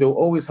 So I think they'll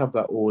always have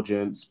that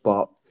audience,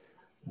 but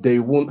they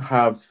won't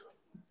have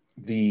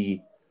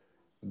the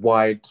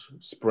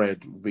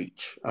widespread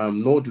reach,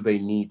 nor do they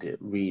need it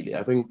really.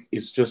 I think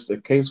it's just a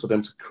case for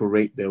them to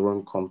create their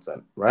own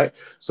content, right?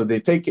 So they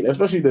take it,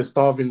 especially the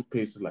starving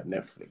places like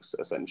Netflix,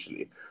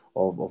 essentially,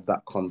 of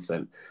that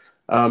content.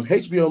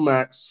 HBO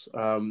Max,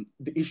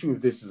 the issue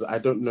with this is I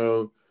don't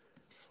know.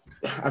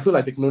 I feel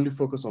like they can only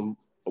focus on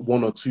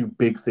one or two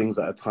big things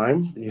at a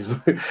time.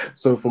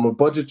 So from a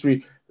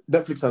budgetary,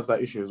 Netflix has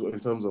that issue in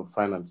terms of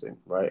financing,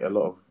 right? A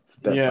lot of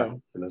debt Yeah.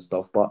 financing and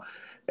stuff. But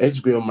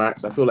HBO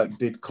Max, I feel like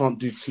they can't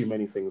do too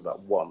many things at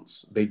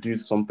once. They do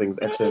some things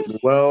excellently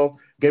well.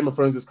 Game of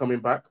Thrones is coming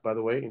back, by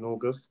the way, in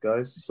August,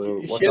 guys.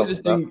 So watch Here's out the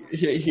for that.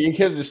 thing.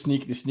 Here's the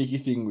sneaky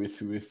thing with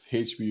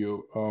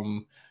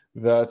HBO.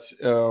 That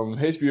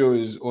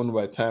HBO is owned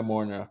by Time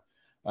Warner,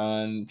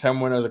 and Time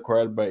Warner is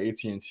acquired by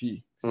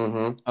AT&T.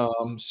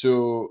 Mm-hmm.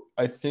 So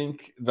I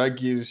think that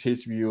gives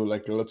HBO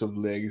like a lot of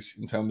legs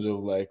in terms of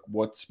like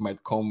what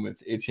might come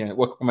with AT&T,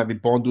 what might be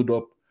bundled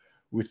up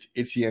with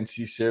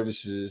AT&T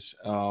services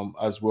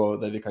as well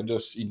that they can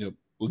just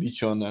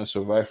leech on and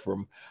survive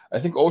from. I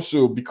think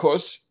also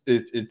because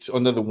it's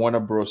under the Warner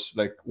Bros.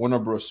 Like Warner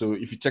Bros. So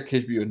if you check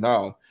HBO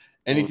now,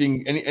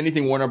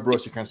 anything Warner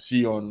Bros. You can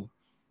see on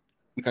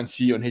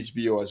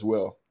HBO as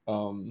well.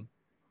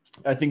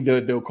 I think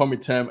there'll come a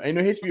time. I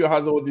know HBO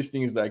has all these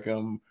things like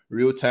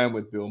Real Time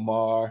with Bill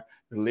Maher,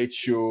 The Late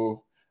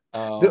Show.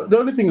 The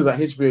only thing is that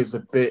HBO is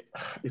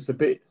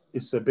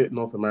it's a bit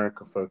North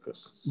America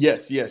focused. So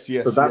that's Yes,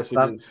 it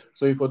that. is.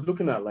 So if we're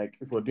looking at like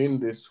if we're doing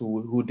this,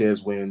 who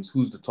dares wins,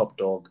 who's the top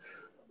dog?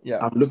 Yeah,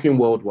 I'm looking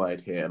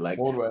worldwide here. Like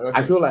worldwide. I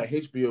Okay. feel like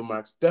HBO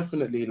Max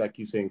definitely, like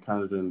you say, in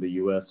Canada and the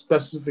US,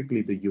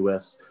 specifically the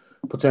US,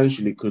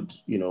 potentially could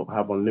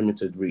have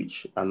unlimited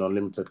reach and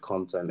unlimited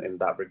content in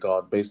that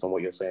regard, based on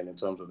what you're saying in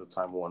terms of the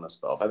Time Warner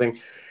stuff. I think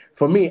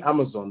for me,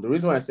 Amazon. The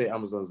reason why I say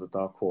Amazon is a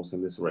dark horse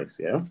in this race,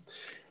 yeah,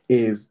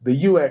 is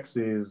the UX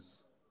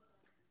is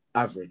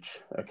average.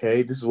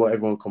 Okay, this is what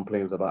everyone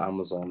complains about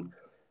Amazon.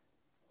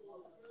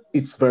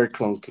 It's very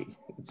clunky.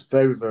 It's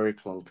very, very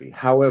clunky.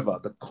 However,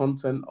 the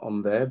content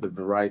on there, the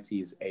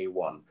variety is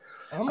A1.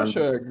 I'm not And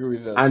sure I agree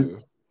with that and too.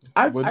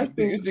 I But I this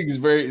think thing is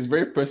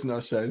very personal.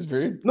 It's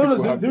very no,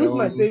 people the, have the their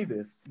reason I own. say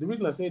this, the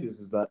reason I say this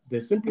is that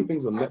there's simply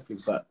things on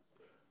Netflix that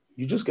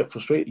you just get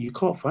frustrated. You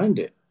can't find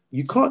it.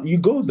 You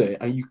go there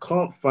and you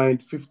can't find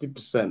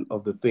 50%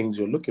 of the things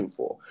you're looking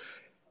for.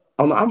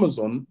 On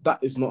Amazon, that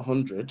is not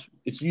 100.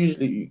 It's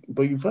usually,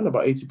 but you find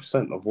about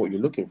 80% of what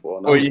you're looking for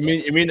on Oh, Amazon.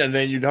 you mean, and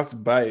then you'd have to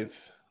buy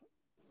it.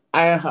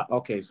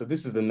 Okay, so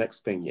this is the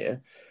next thing, yeah.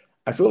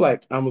 I feel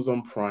like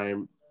Amazon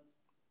Prime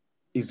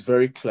is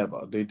very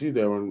clever. They do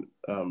their own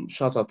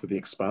shout out to The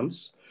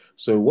Expanse.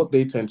 So what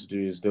they tend to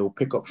do is they'll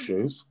pick up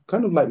shows,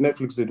 kind of like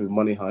Netflix did with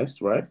Money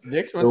Heist, right? The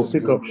expense They'll is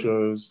pick good. up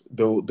shows,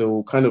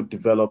 they'll kind of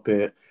develop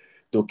it,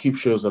 they'll keep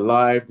shows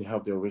alive, they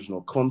have the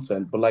original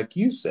content. But like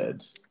you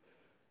said,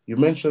 you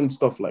mentioned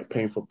stuff like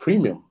paying for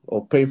premium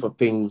or paying for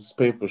things,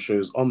 paying for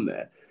shows on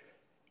there.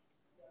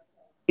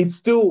 It's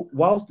still,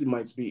 whilst it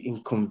might be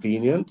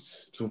inconvenient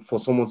for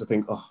someone to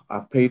think, oh,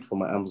 I've paid for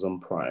my Amazon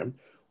Prime,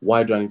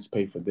 why do I need to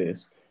pay for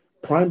this?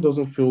 Prime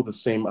doesn't feel the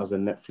same as a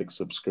Netflix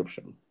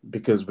subscription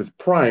because with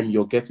Prime,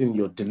 you're getting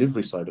your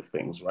delivery side of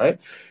things, right?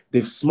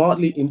 They've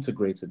smartly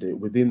integrated it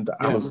within the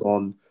Yeah,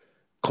 Amazon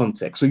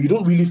context. So you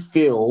don't really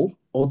feel,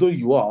 although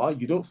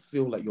you don't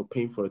feel like you're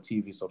paying for a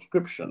TV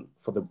subscription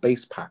for the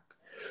base pack.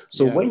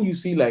 So yeah, when you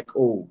see like,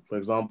 oh, for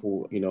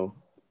example,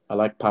 I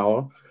like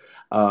Power.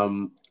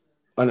 Um,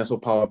 and I saw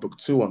Power Book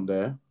 2 on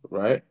there,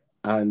 right?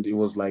 And it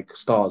was like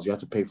stars, you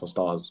had to pay for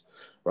stars,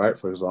 right?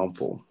 For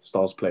example,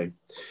 stars play.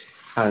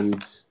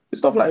 And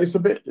stuff like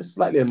it's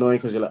slightly annoying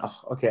because you're like,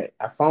 oh, okay,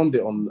 I found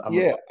it on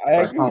yeah. Amazon, I but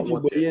I agree can't with you,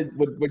 watch but it. yeah,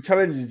 but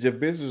challenge is Jeff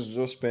Bezos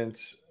just spent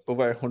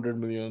over $100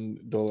 million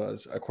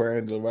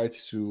acquiring the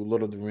rights to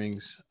Lord of the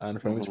Rings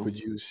and for him to Mhm.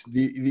 produce.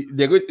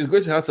 They're going, it's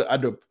going to have to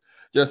add up.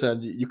 Just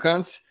you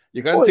can't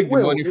Oh, it take the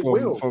will, money it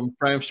will. from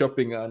Prime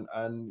Shopping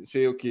and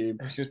say, okay,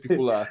 since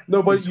people are,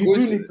 No, but it's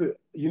going to,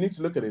 you need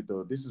to look at it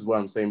though. This is why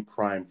I'm saying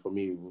Prime for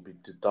me will be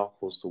the dark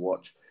horse to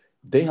watch.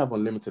 They have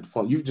unlimited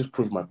fun. You've just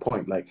proved my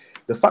point. Like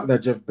the fact that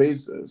Jeff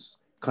Bezos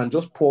can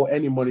just pour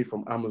any money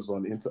from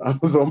Amazon into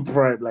Amazon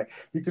Prime, like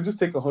he could just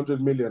take 100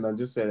 million and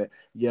just say,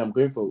 "Yeah, I'm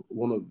going for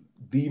one of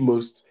the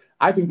most."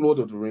 I think Lord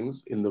of the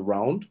Rings in the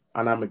round,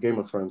 and I'm a Game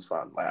of Thrones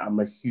fan. Like I'm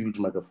a huge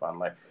mega fan.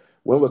 Like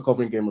when we're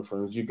covering Game of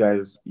Thrones, you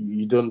guys,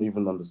 you don't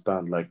even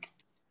understand. Like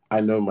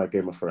I know my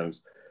Game of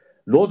Thrones.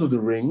 Lord of the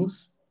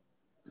Rings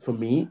for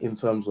me, in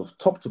terms of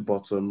top to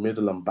bottom,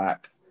 middle and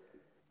back,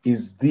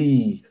 is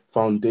the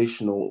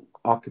foundational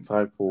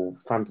archetypal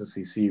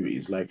fantasy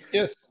series. Like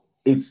yes.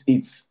 it's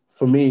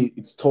for me,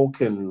 it's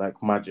Tolkien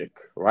like magic,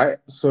 right?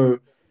 So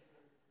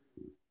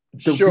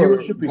the Sure,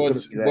 viewership is gonna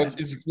be but there.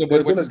 it's no,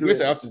 They're but gonna it's do going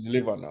to it. have to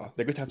deliver now.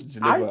 They're going to have to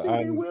I deliver, think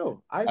they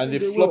will. I and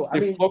think they will. I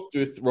they mean, flopped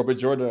with Robert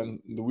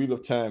Jordan, The Wheel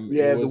of Time.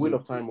 yeah, the Wheel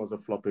of Time was a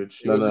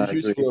floppage. It No, was no, a I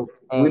huge agree. flop.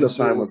 Wheel of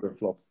Time was a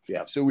flop.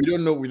 Yeah. So we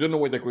don't know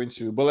what they're going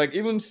to. But like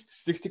even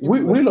sticking to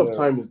like Wheel of the,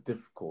 Time is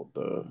difficult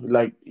though.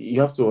 Like you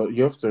have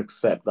to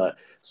accept that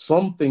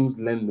some things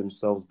lend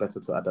themselves better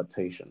to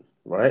adaptation,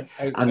 right?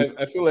 And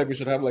I feel like we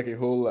should have like a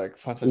whole like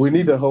we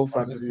need a whole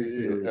fantasy fantasy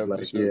series. Like,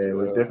 episode.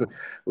 yeah,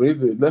 we need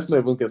to let's not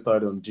even get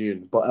started on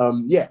June. But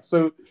yeah,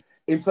 so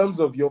in terms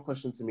of your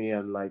question to me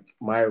and like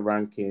my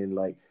ranking,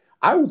 like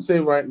I would say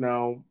right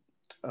now,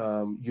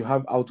 you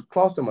have I would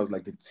class them as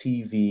like the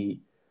TV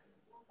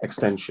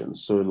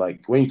extensions. So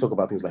like when you talk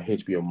about things like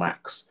HBO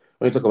Max,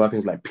 when you talk about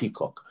things like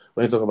Peacock,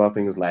 when you talk about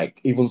things like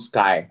even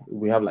Sky,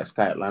 we have like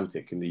Sky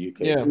Atlantic in the UK,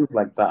 Yeah, things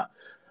like that.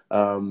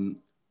 Um,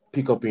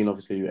 Peacock being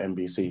obviously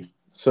NBC.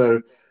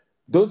 So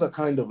those are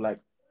kind of like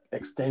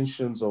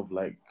extensions of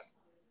like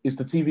it's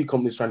the TV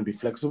companies trying to be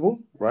flexible,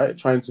 right?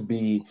 Trying to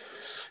be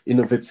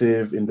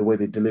innovative in the way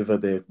they deliver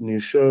their new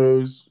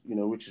shows,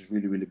 which is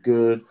really, really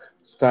good.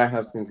 Sky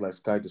has things like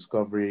Sky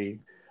Discovery,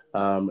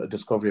 a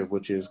Discovery of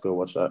Witches. Go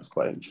watch that; it's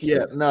quite yeah.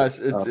 interesting.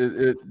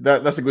 No,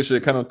 that's a good show.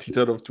 It kind of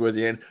teetered off towards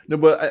the end. No,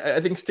 but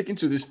I think sticking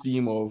to this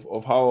theme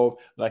of how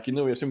like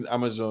we're seeing with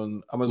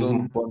Amazon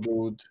Mhm.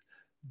 bundled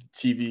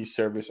TV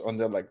service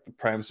under like the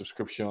Prime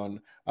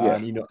subscription, Yeah.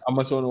 and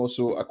Amazon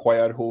also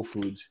acquired Whole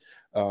Foods,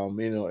 a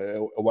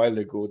while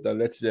ago that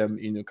lets them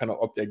kind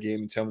of up their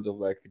game in terms of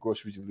like the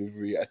grocery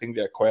delivery. I think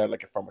they acquired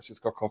like a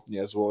pharmaceutical company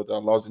as well that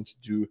allows them to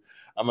do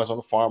Amazon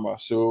Pharma.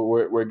 So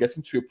we're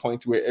getting to a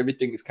point where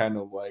everything is kind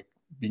of like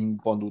being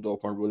bundled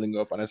up and rolling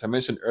up. And as I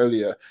mentioned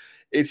earlier,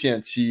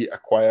 AT&T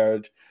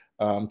acquired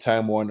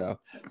Time Warner.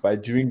 By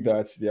doing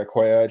that, they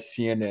acquired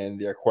CNN,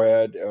 they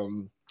acquired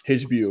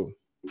HBO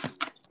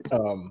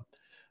um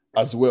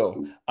as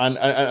well,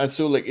 and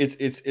so like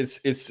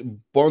it's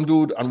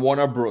bundled, and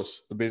Warner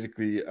Bros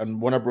basically,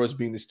 and Warner Bros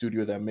being the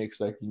studio that makes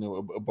like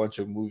a bunch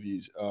of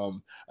movies,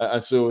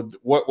 and so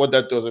what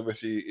that does,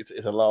 obviously,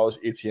 it allows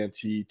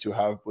AT&T to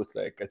have both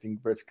like I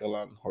think vertical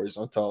and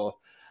horizontal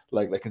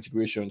like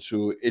integration.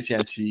 So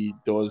AT&T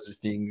does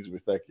things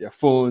with like their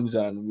phones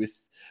and with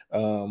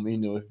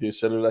the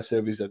cellular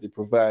service that they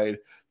provide,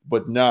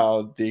 but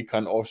now they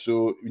can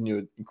also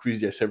increase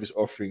their service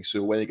offering.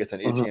 So when you get an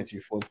Mhm. AT&T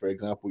phone, for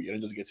example, you're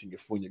not just getting your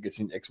phone, you're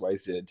getting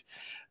XYZ.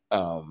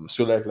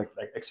 So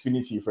like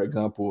Xfinity, for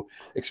example,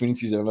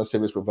 Xfinity is another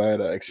service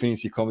provider.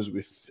 Xfinity comes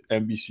with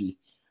NBC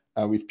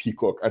and with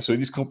Peacock, and so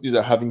these companies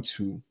are having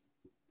to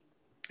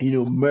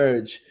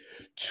merge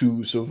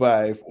to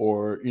survive,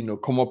 or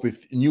come up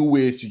with new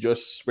ways to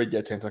just spread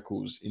their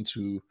tentacles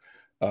into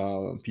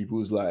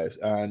people's lives.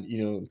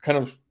 And kind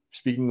of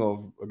speaking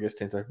of, I guess,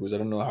 tentacles, I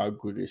don't know how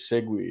good a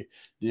segue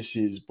this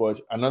is, but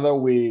another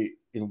way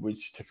in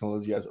which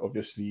technology has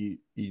obviously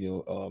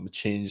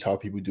changed how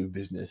people do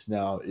business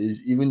now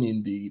is even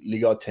in the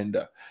legal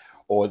tender,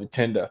 or the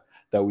tender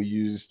that we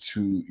use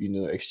to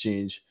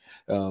exchange,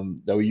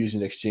 that we use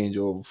in exchange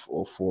of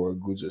for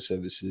goods or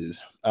services.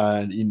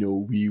 And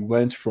we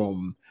went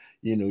from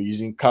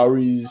using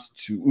cowries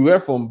to, we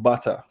went from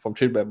barter, from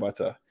trade by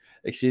barter,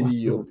 exchanging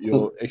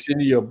your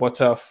exchanging your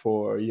butter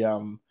for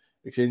yam,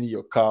 exchanging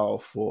your cow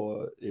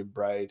for a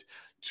bride,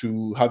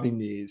 to having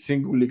a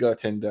single legal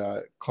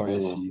tender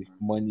currency,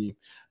 money.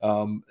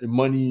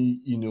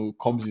 Money,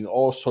 comes in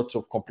all sorts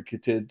of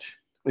complicated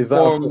Is that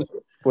forms.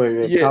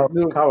 wait, Yeah,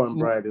 no, cow and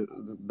bride?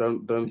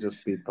 Don't just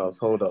speed past.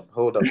 Hold up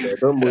there.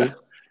 Don't move.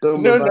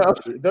 Don't no,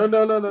 move.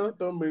 no, No.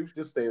 Don't move.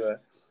 Just stay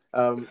there.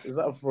 Is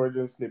that a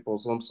Freudian slip or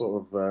some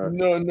sort of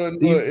no. It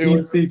deep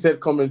was seated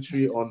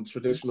commentary on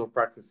traditional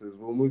practices?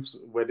 We'll move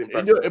wedding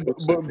You know,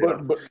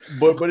 practices.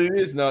 but it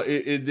is now.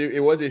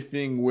 It was a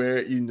thing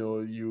where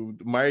you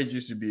marriage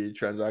used to be a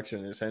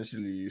transaction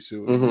essentially.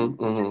 So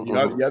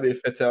you have a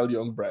fertile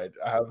young bride.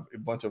 I have a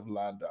bunch of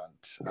land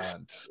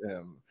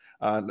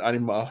and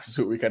animals,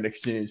 so we can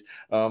exchange.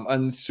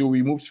 And so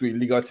we moved to a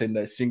legal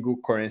tender, single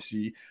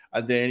currency,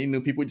 and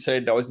then people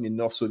decided that wasn't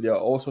enough. So there are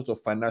all sorts of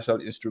financial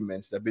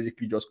instruments that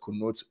basically just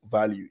connote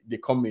value. They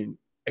come in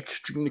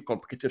extremely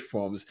complicated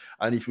forms,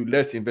 and if you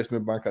let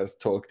investment bankers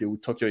talk, they will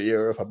talk your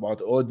ear off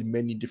about all the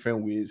many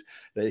different ways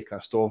that you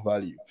can store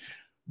value.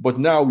 But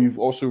now we've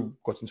also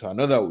got into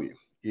another way,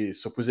 a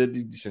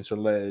supposedly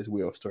decentralized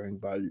way of storing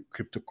value,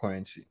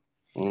 cryptocurrency.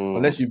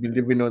 Unless you've been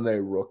living under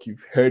a rock,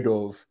 you've heard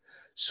of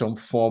some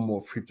form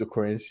of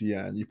cryptocurrency,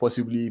 and you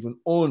possibly even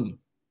own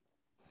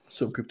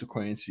some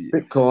cryptocurrency.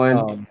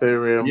 Bitcoin,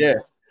 Ethereum, Yeah,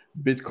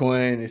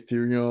 Bitcoin,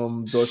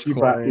 Ethereum, Shiba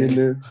Dogecoin,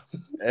 Inu.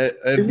 Isn't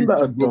every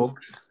that a dog?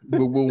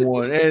 Google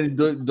one, and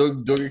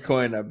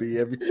Dogecoin, I be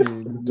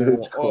everything, Google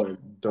one, Dogecoin,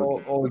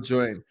 doggy. all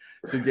join.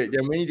 So there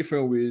are many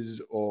different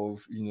ways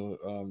of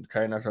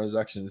carrying out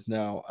transactions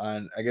now,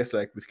 and I guess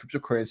like with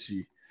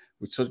cryptocurrency,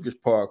 with such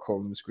great power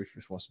comes great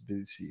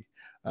responsibility,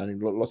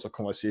 and lots of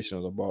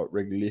conversations about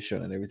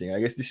regulation and everything. I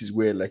guess this is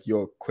where like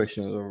your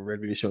question of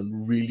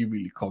regulation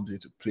really comes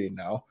into play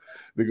now,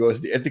 because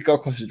the ethical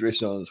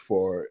considerations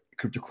for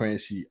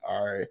cryptocurrency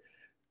are,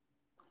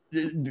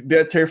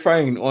 they're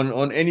terrifying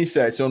on any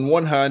side. So on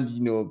one hand,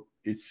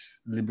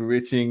 it's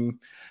liberating.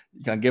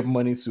 You can get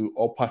money to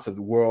all parts of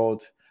the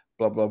world,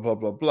 blah blah blah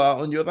blah blah.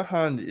 On the other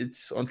hand,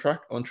 it's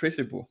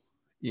untraceable.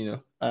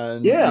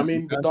 And Yeah, I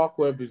mean the dark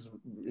web is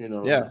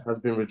yeah, has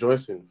been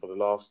rejoicing for the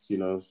last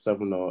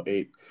 7 or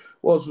 8.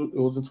 Well, it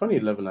was in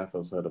 2011 I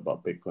first heard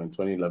about Bitcoin.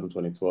 2011,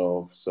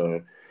 2012.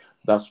 So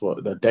that's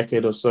what, a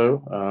decade or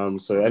so.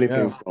 So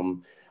anything yeah,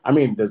 from, I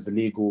mean, there's the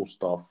legal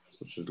stuff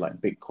such as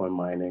like Bitcoin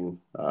mining,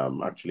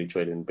 actually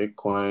trading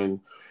Bitcoin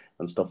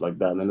and stuff like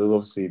that. And then there's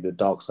obviously the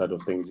dark side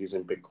of things,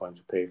 using Bitcoin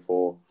to pay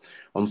for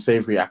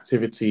unsavory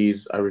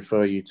activities. I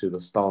refer you to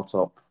the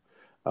startup,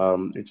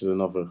 which is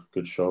another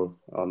good show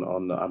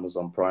on the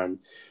Amazon Prime,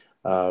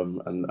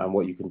 and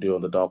what you can do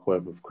on the dark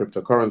web with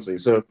cryptocurrency.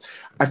 So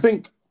I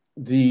think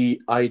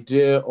the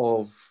idea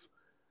of,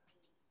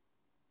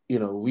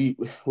 we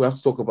have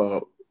to talk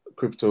about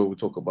crypto, we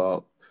talk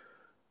about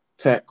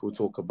tech, we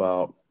talk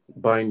about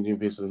buying new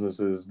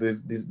businesses.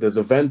 There's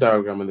a Venn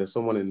diagram, and there's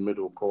someone in the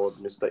middle called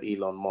Mr.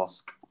 Elon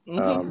Musk.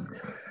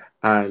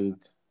 And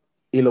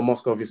Elon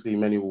Musk, obviously,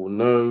 many will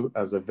know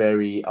as a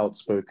very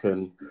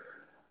outspoken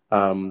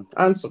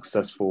and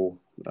successful,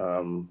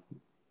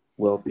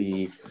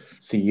 wealthy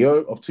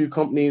CEO of two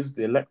companies,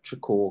 the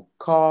electrical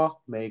car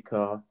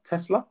maker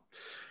Tesla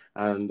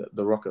and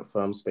the rocket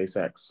firm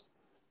SpaceX.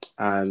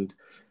 And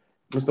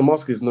Mr.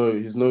 Musk is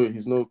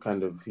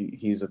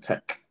he's a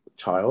tech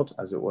child,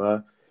 as it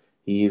were.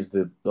 He is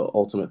the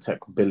ultimate tech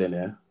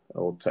billionaire,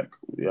 or tech.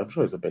 Yeah, I'm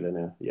sure he's a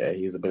billionaire. Yeah,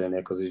 he's a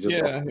billionaire because he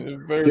just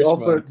very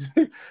smart.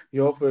 He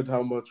offered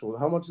how much?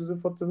 How much is it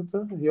for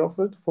Twitter? He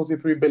offered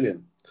 43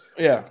 billion.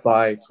 Yeah,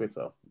 By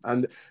Twitter.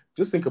 And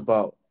just think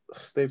about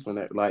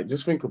statesman, like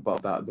just think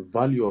about that. The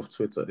value of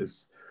Twitter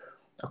is,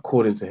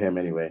 according to him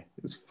anyway,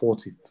 is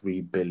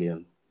 $43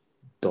 billion.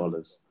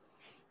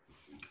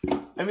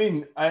 I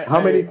mean,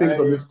 how many things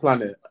on this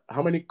planet?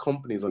 How many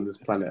companies on this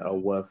planet are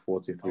worth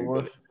 43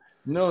 billion?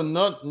 No,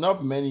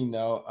 not many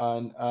now,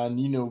 and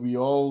we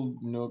all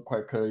know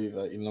quite clearly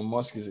that Elon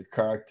Musk is a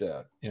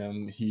character,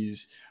 and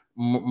he's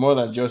more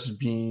than just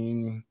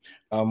being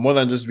a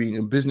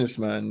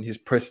businessman. His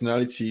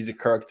personality is a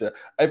character.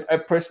 I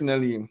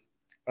personally,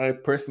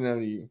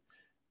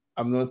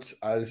 I'm not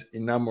as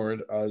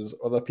enamored as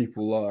other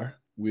people are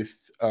with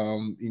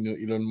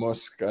Elon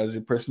Musk as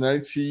a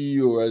personality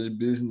or as a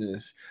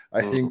business.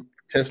 I think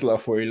Tesla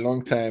for a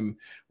long time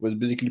was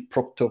basically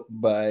propped up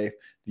by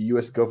the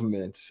U.S.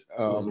 government,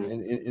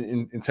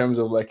 in terms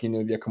of like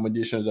the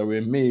accommodations that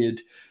were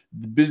made.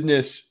 The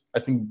business,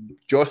 I think,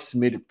 just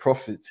made a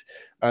profit,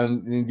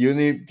 and the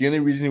only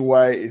reason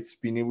why it's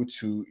been able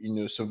to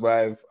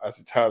survive as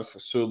it has for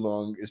so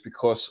long is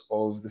because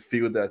of the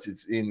field that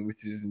it's in,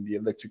 which is in the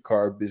electric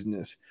car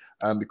business,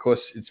 and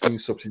because it's being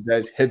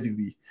subsidized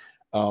heavily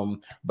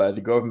by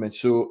the government.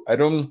 So I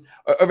don't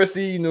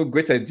obviously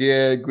great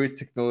idea, great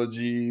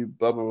technology,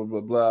 blah blah blah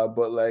blah blah.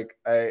 But like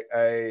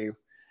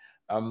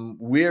I'm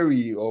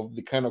wary of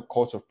the kind of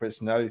cult of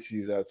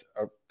personalities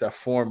that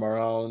form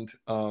around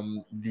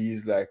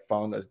these like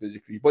founders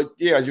basically. But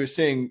yeah, as you're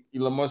saying,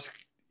 Elon Musk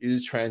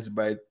is trying to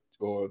buy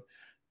or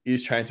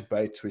is trying to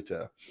buy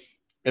Twitter.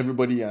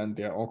 Everybody and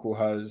their uncle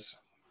has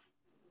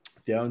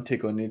their own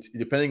take on it.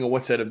 Depending on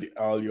what side of the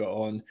aisle you're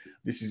on,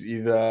 this is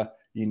either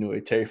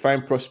a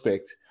terrifying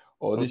prospect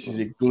or this is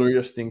a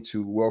glorious thing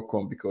to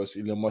welcome because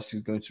Elon Musk is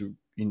going to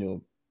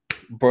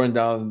burn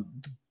down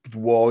the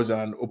walls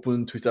and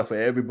open Twitter for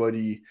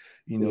everybody,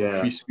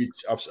 free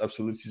speech,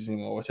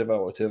 absolutism, or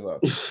whatever.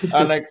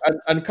 And like,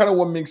 and kind of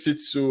what makes it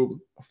so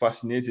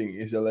fascinating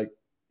is that like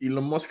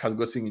Elon Musk has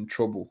gotten in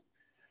trouble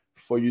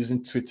for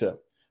using Twitter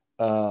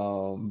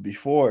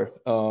before,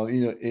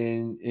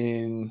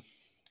 in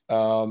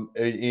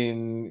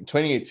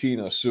 2018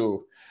 or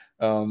so,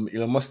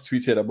 Elon Musk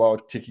tweeted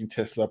about taking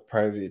Tesla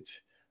private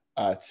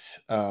at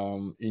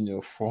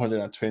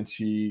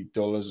 $420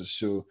 or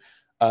so,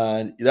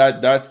 and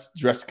that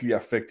drastically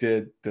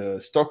affected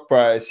the stock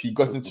price. He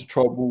got into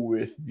trouble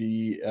with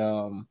the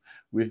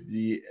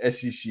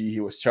SEC. He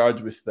was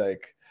charged with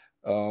like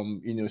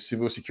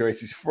civil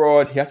securities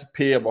fraud. He had to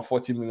pay about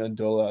 $40 million,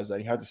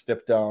 and he had to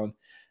step down.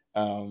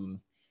 He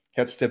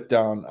had to step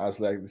down as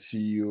like the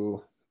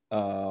CEO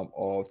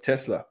of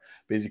Tesla,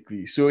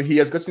 basically. So he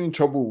has gotten in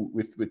trouble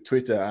with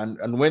Twitter,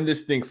 and when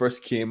this thing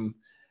first came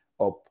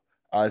up,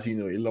 as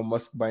Elon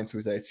Musk buying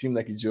Twitter, it seemed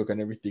like a joke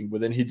and everything. But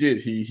then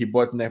he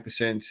bought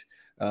 9%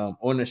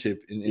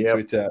 ownership in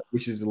Twitter,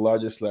 which is the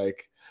largest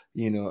like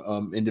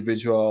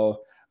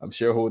individual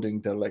shareholding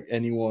that like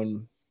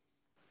anyone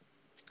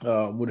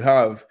would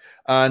have.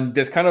 And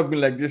there's kind of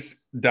been like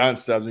this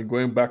dance that's been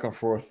going back and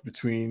forth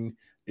between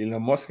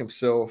Elon Musk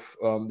himself,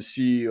 the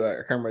CEO,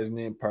 I can't remember his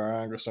name,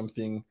 Parag or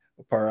something,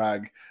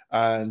 Parag,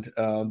 and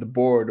the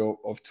board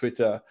of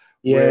Twitter.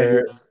 Yeah,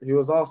 where he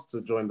was asked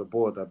to join the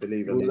board, I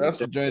believe. he was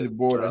asked to join the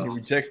board and he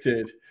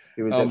rejected.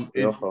 He rejected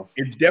the offer.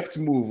 A deft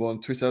move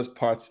on Twitter's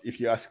part, if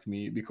you ask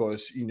me,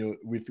 because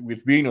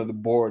with being on the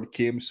board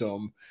came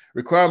some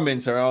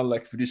requirements around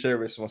like fiduciary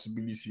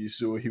responsibility.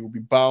 So he will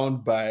be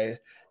bound by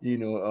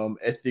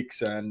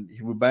ethics, and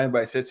he will be bound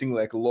by setting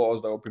like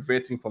laws that will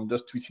prevent him from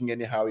just tweeting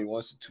anyhow he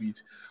wants to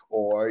tweet,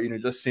 or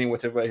just saying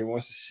whatever he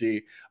wants to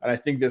say. And I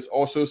think there's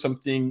also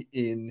something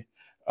in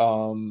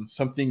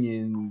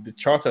the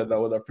charter that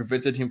would have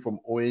prevented him from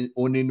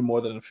owning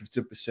more than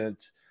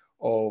 15%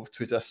 of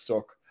Twitter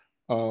stock.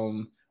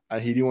 And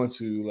he didn't want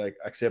to like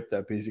accept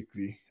that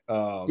basically.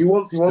 He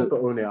wants to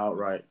own it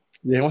outright.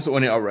 Yeah, he wants to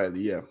own it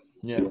outrightly.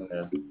 Yeah.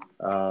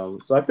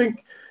 So I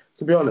think,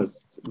 to be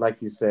honest,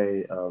 like you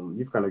say,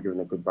 you've kind of given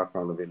a good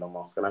background of Elon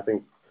Musk, and I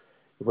think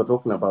if we're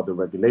talking about the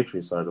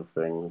regulatory side of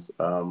things,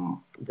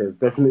 there's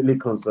definitely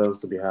concerns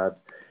to be had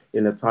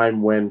in a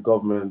time when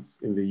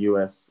governments in the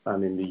US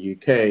and in the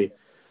UK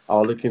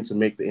are looking to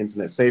make the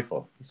internet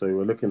safer. So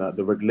we're looking at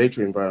the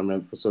regulatory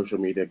environment for social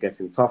media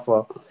getting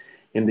tougher.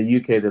 In the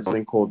UK, there's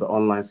something called the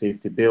Online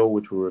Safety Bill,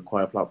 which will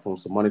require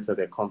platforms to monitor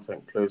their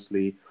content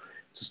closely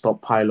to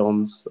stop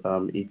pylons,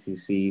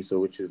 etc. So,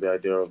 which is the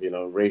idea of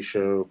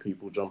ratio,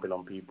 people jumping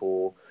on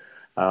people,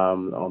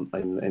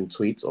 in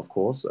tweets, of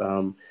course.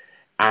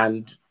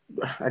 And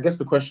I guess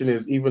the question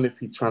is, even if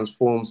he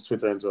transforms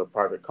Twitter into a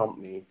private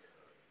company,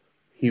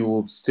 he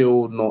will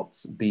still not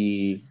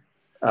be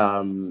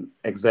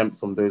exempt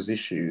from those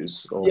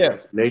issues of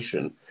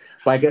regulation.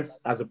 But I guess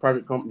as a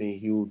private company,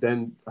 he will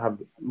then have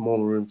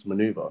more room to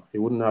maneuver. He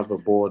wouldn't have a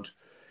board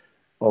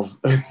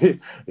of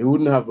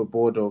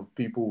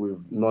people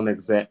with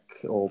non-exec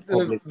or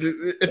public.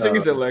 The thing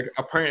is that like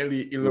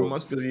apparently Elon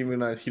Musk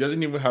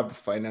doesn't even have the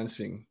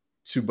financing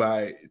to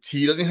buy.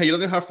 He doesn't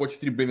have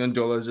 $43 billion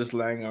just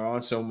lying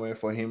around somewhere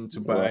for him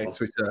to buy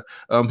Twitter.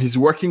 He's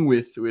working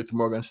with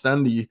Morgan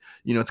Stanley,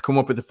 to come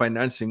up with the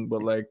financing,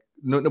 but like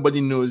nobody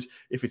knows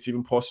if it's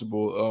even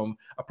possible.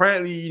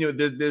 Apparently,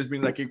 there's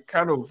been like a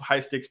kind of high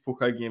stakes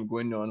poker game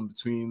going on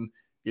between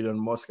Elon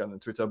Musk and the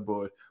Twitter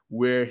board,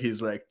 where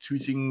he's like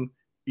tweeting,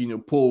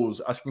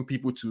 polls, asking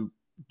people to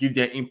give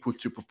their input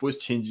to propose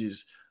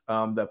changes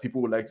that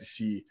people would like to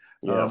see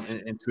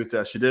in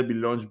Twitter. Should there be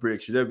lunch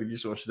break? Should there be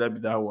this one? Should there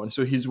be that one?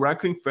 So he's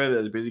ranking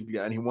feathers basically,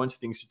 and he wants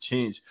things to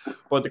change.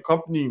 But the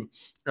company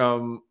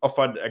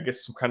offered, I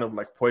guess, some kind of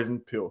like poison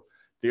pill.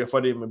 They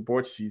offered him a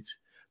board seat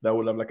that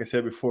would have, like I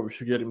said before, we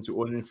should get him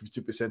to owning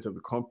 50% of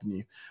the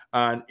company.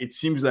 And it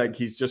seems like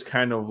he's just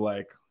kind of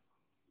like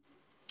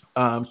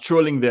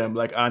trolling them,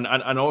 like and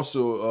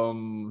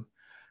also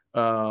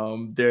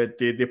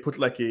they put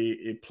like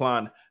a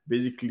plan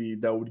basically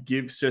that would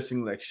give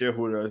certain like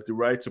shareholders the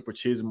right to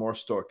purchase more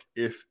stock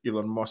if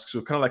Elon Musk,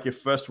 so kind of like a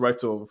first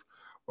right of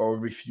or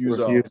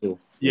refusal. Yeah.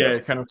 Yeah,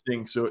 kind of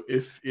thing. So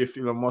if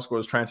Elon Musk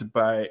was trying to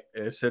buy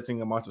a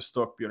certain amount of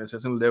stock beyond a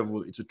certain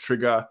level, it would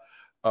trigger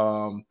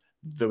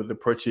the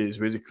purchase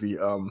basically.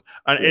 And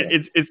Yeah.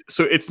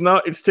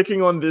 it's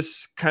taking on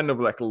this kind of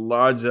like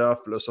larger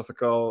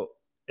philosophical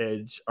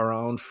edge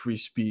around free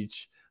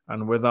speech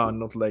and whether or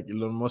not like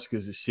Elon Musk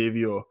is the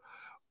savior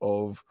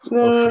of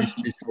free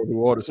speech for the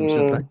world or some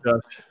shit like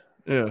that.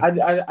 Yeah.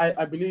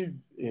 I believe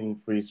in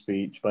free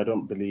speech, but I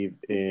don't believe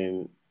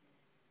in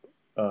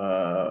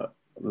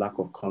lack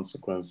of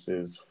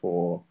consequences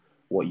for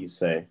what you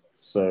say.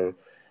 So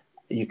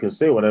you can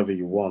say whatever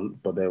you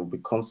want, but there will be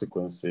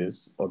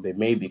consequences, or there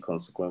may be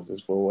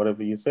consequences for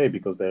whatever you say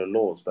because there are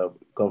laws that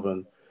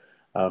govern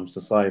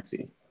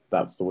society.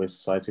 That's the way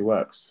society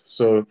works.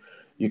 So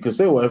you can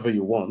say whatever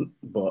you want,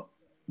 but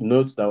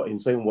note that in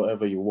saying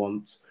whatever you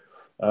want,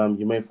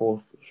 you may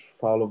fall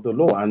foul of the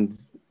law. And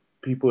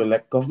people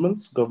elect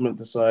governments. Government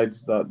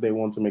decides that they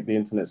want to make the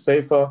internet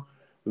safer.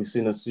 We've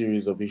seen a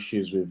series of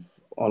issues with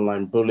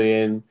online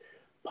bullying,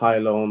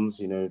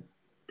 pylons,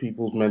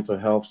 people's mental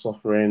health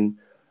suffering.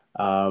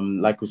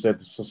 Like we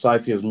said,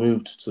 society has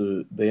moved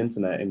to the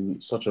internet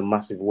in such a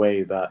massive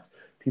way that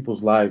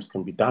people's lives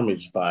can be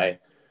damaged by,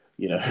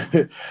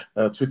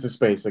 a Twitter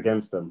space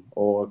against them,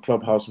 or a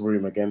clubhouse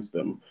room against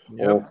them,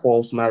 or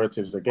false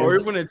narratives against or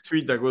even a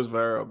tweet that goes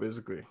viral,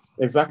 basically.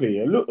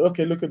 Exactly. Look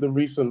at the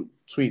recent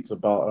tweets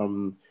about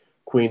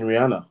Queen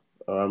Rihanna,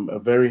 a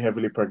very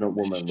heavily pregnant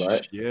woman,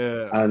 right?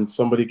 Yeah. And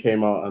somebody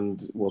came out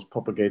and was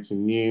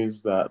propagating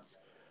news that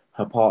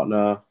her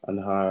partner and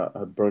her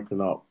had broken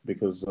up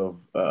because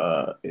of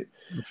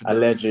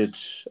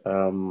alleged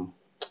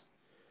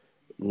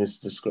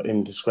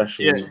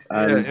indiscretion. Yeah,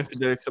 And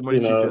infidelity. Somebody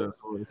cheated.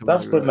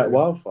 That spread like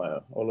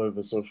wildfire all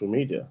over social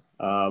media.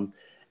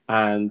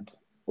 And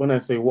when I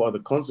say what are the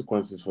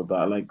consequences for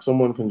that, like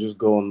someone can just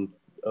go on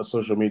a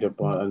social media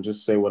part and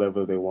just say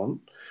whatever they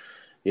want,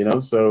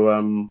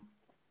 So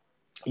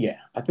yeah,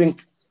 I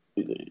think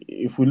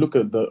if we look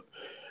at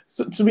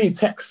so to me,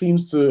 tech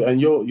seems to,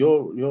 and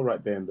you're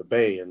right there in the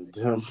Bay, and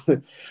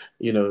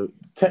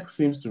tech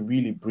seems to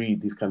really breed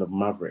these kind of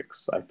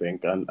mavericks. I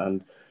think,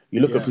 and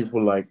you look at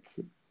people like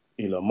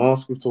Elon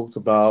Musk, we've talked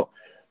about.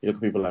 You look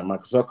at people like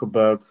Mark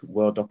Zuckerberg,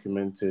 well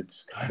documented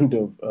kind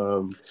of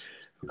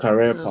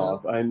career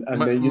path, and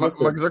then you look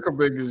Mark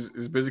Zuckerberg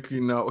is basically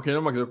now okay.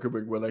 Not Mark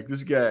Zuckerberg, but like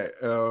this guy,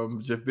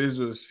 Jeff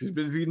Bezos. He's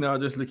basically now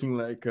just looking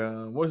like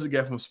what's the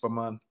guy from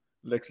Superman?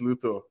 Lex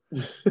Luthor.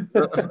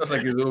 That's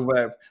like his own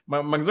vibe.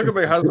 Mark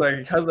Zuckerberg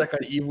has like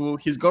an evil.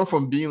 He's gone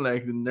from being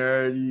like the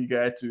nerdy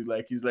guy to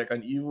like he's like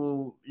an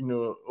evil,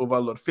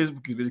 overlord.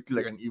 Facebook is basically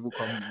like an evil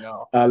company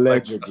now.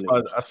 Allegedly,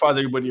 like, as far as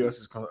everybody else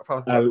is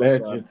concerned.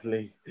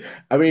 Allegedly,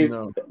 I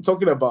mean,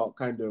 talking about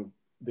kind of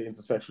the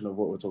intersection of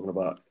what we're talking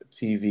about,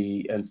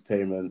 TV,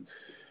 entertainment,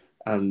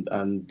 and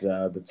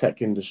the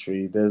tech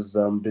industry. There's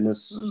been a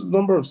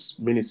number of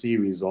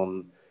mini-series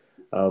on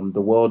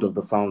the world of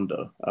the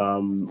founder.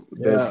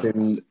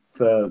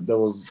 There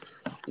was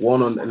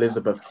one on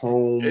Elizabeth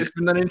Holmes. It's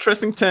been an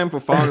interesting time for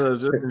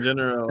founders just in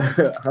general.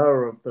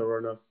 Her of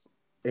Theranos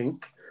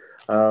Inc.,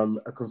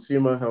 a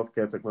consumer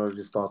healthcare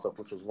technology startup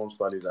which was once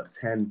valued at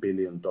 $10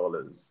 billion.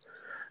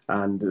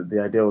 And the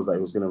idea was that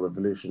it was going to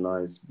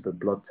revolutionize the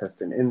blood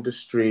testing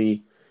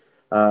industry.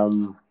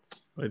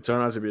 It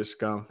turned out to be a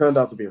scam.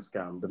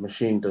 The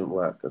machine didn't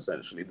work,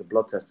 essentially. The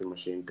blood testing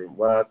machine didn't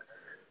work.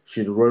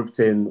 She'd roped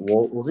in,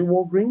 was it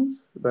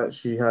Walgreens that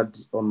she had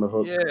on the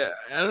hook? Yeah,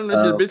 I don't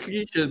know.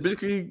 She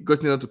basically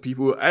gotten out to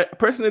people. I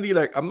personally,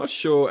 I'm not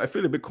sure. I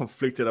feel a bit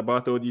conflicted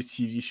about all these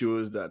TV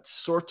shows that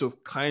sort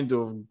of kind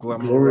of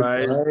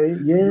glamorize.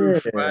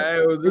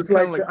 It's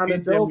like the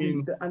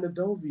Anna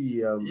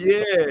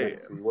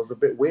Delvey was a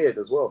bit weird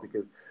as well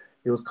because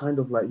it was kind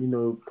of like,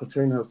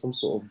 portraying her as some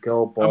sort of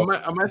girl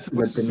boss. Am I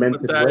supposed to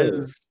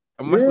sympathize?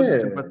 Am I supposed to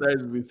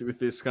sympathize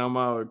with a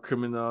scammer or a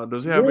criminal?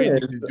 Does it have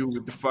anything to do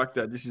with the fact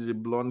that this is a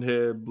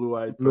blonde-haired,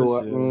 blue-eyed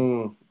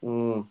person?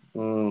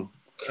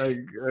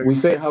 We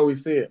say it how we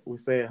see it. We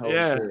say it how we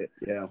see it.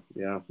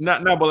 Yeah.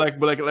 But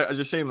like as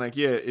you're saying,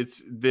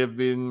 there've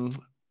been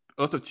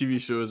a lot of TV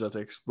shows that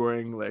are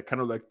exploring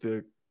kind of like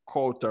the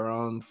cult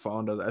around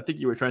founders. I think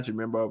you were trying to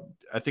remember.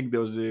 I think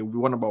there was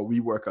one about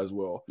WeWork as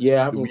well.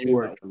 Yeah, I haven't seen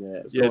that one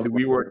yet. The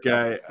WeWork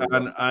guy,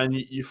 and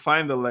you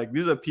find that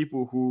these are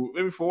people who,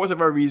 maybe for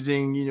whatever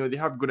reason, they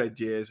have good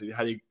ideas. They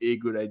had a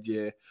good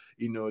idea.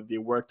 They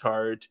worked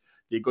hard.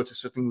 They got to a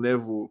certain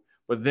level,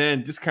 but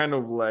then this kind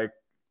of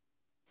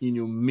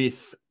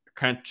myth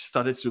kind of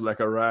started to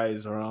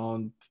arise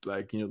around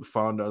the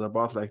founders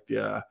about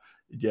their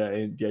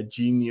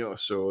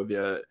genius, or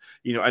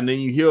and then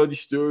you hear all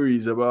these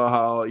stories about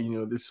how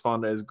this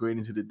founder is going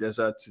into the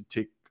desert to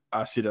take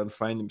acid and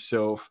find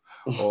himself,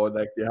 or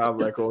like they have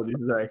like all these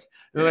like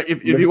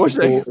if you watch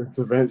mystical like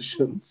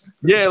interventions.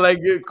 yeah, like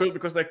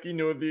because like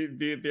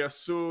they are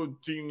so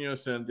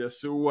genius and they're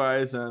so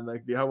wise and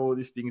like they have all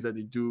these things that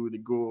they do. They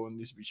go on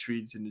these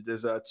retreats in the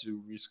desert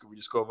to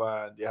rediscover,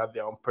 and they have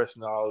their own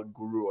personal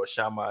guru or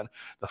shaman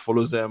that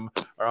follows them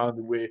around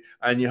the way.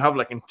 And you have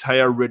like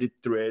entire Reddit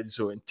threads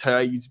or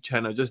entire YouTube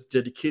channel just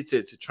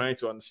dedicated to trying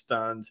to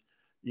understand,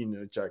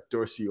 Jack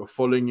Dorsey, or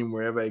following him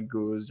wherever he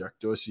goes, Jack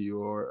Dorsey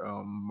or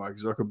Mark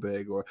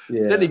Zuckerberg. Or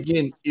then Yeah,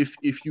 again,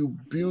 if you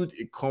build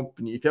a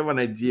company, if you have an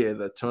idea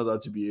that turns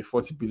out to be a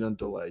 $40 billion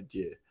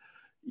idea,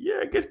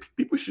 yeah, I guess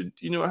people should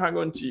hang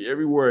on to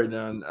every word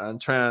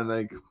and try and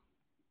like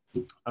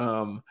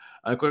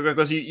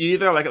because you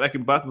either like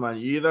in Batman,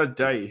 you either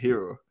die a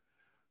hero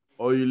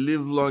or you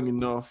live long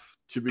enough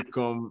to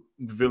become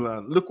the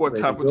villain. Look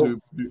what's there you happened go.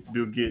 to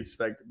Bill Gates.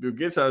 Like Bill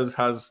Gates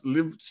has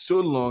lived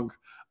so long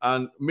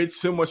and made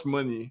so much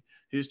money.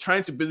 He's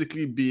trying to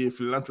basically be a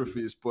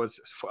philanthropist, but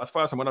as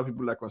far as some other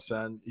people are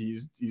concerned,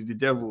 he's the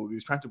devil.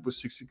 He's trying to put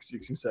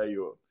 666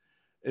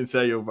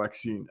 inside your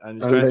vaccine, and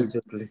he's trying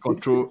to Allegedly.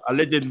 control.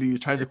 Allegedly, he's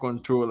trying to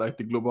control like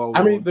the global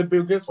I mean, world the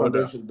Bill Gates order.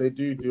 Foundation, they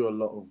do a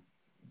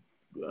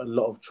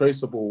lot of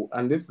traceable,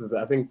 and this is,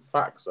 I think,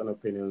 facts and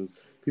opinions.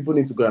 People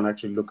need to go and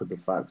actually look at the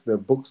facts. There are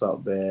books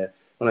out there.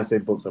 When I say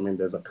books, I mean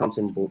there's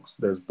accounting books,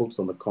 there's books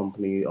on the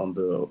company, on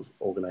the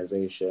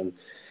organization.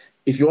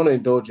 If you want to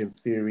indulge in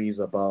theories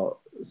about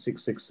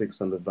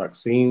 666 and the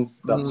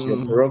vaccines, that's your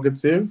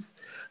prerogative.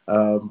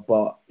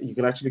 But you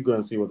can actually go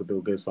and see what the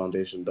Bill Gates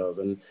Foundation does.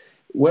 And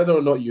whether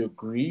or not you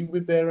agree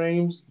with their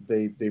aims,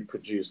 they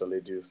produce and they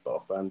do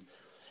stuff. And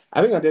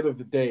I think at the end of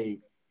the day,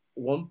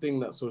 one thing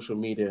that social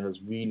media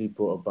has really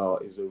brought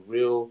about is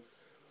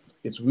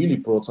it's really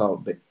brought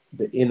out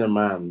the inner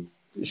man.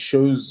 It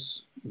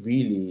shows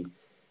really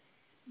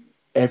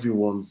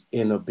everyone's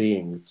inner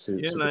being to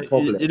Yeah, the no,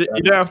 public. you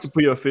And don't have to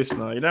put your face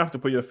now. You don't have to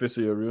put your face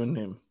to your real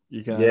name.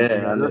 You can,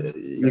 yeah, and just,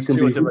 you can say be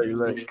who whatever you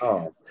you really like.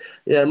 are.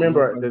 Yeah, I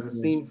remember there's a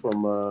Nobody scene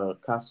from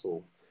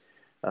Castle,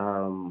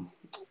 um,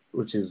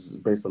 which is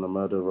based on a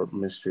murder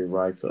mystery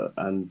writer,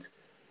 and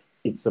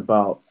it's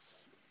about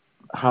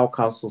how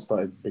Castle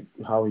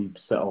how he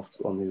set off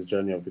on his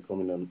journey of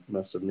becoming a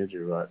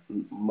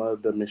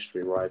murder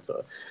mystery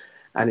writer,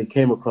 and he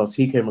came across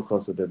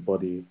a dead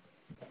body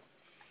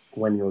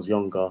when he was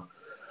younger,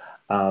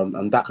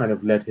 and that kind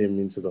of led him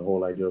into the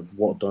whole idea of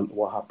what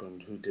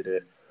happened, who did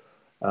it,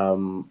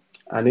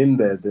 and in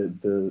there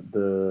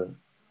the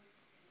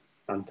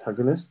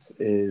antagonist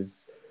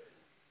is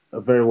a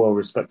very well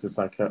respected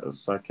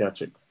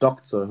psychiatric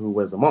doctor who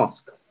wears a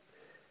mask,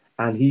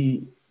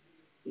 and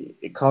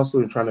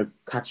Castle, trying to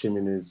catch him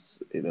in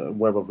his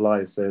web of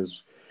lies,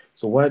 says,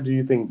 "So why do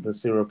you think the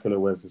serial killer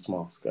wears this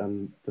mask?"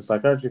 And the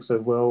psychiatrist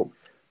said, "Well,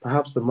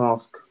 perhaps the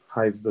mask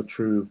hides the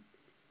true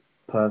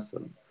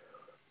person,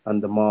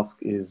 and the mask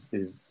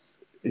is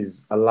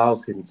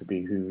allows him to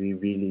be who he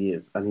really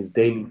is, and his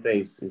daily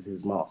face is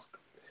his mask,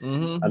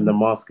 and the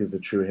mask is the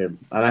true him."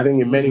 And I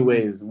think in many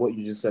ways, what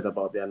you just said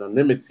about the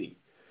anonymity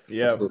of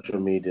Yeah. social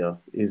media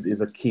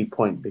is a key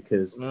point,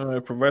 because No,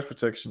 it provides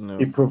protection now.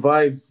 it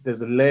provides,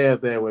 there's a layer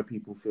there where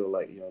people feel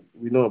like,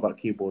 we know about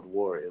keyboard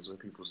warriors, where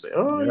people say,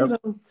 oh,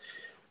 Yep.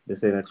 they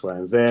say X, Y,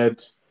 and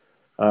Z.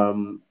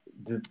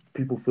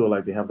 People feel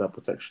like they have that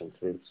protection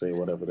to say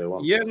whatever they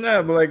want. Yeah,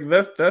 no, but like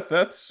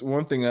that's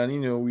one thing, and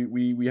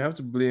we have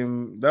to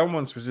blame that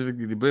one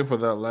specifically. The blame for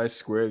that lies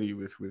squarely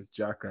with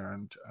Jack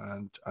and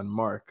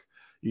Mark,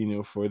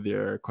 for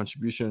their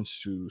contributions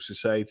to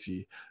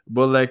society.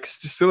 But like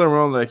still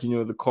around, like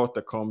the cost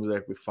that comes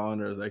like with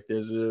founders, like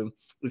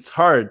it's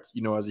hard,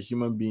 as a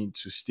human being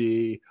to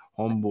stay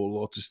humble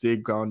or to stay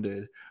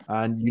grounded.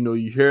 And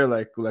you hear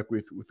like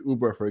with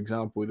Uber, for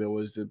example, there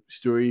was the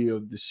story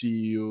of the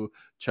CEO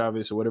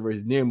Travis or whatever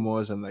his name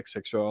was, and like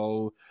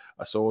sexual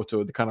assault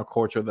or the kind of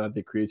culture that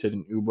they created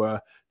in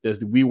Uber. There's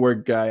the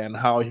WeWork guy and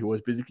how he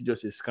was basically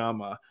just a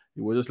scammer.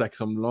 He was just like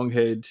some long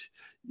head,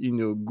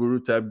 guru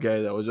type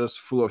guy that was just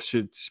full of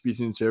shit,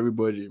 speaking to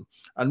everybody.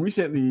 And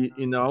recently,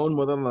 in our own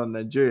motherland,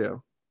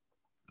 Nigeria,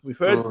 we've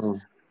heard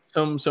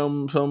some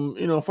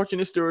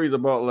unfortunate stories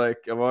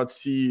about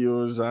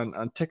CEOs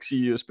and tech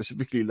CEOs,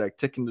 specifically like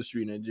tech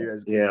industry in Nigeria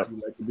has been Yeah.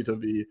 through like a bit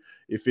of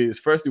a phase.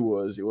 First, it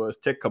was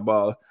tech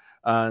cabal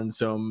and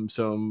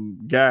some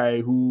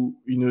guy who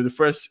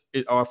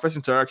our first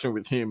interaction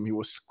with him, he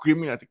was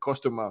screaming at the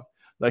customer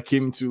that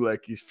came to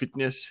like his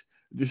fitness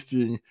this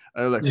thing,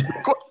 and I was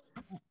like,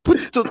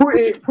 put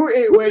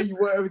it where you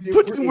want.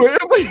 Put it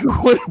wherever you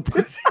want to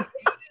put it.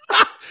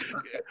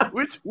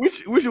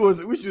 which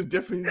was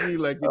definitely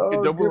like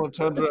a double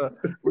entendre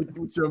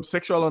with some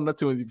sexual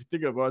undertones if you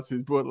think about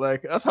it. But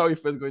like that's how he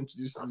first got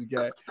introduced to this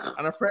guy,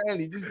 and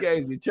apparently this guy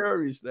is a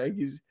terrorist. Like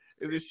he's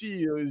a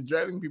CEO, he's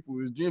driving people,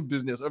 he's doing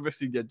business.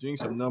 Obviously, they're doing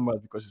some numbers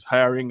because he's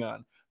hiring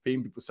and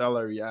paying people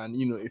salary. And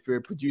if you're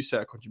a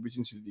producer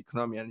contributing to the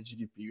economy and the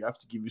GDP, you have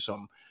to give you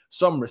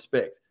some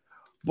respect.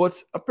 But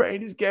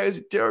apparently, this guy is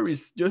a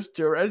terrorist, just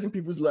terrorizing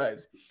people's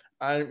lives.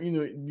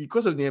 And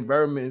because of the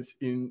environments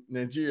in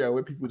Nigeria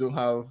where people don't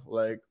have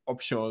like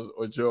options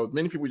or jobs,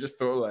 many people just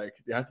felt like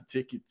they had to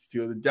take it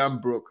till the dam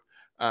broke.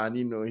 And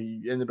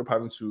he ended up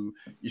having to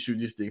issue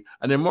this thing.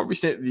 And then more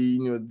recently,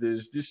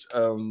 there's this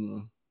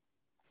Honduran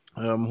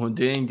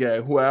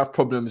guy who I have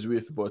problems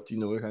with, but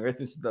we can get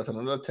into that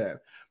another time.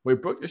 But he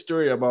broke the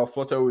story about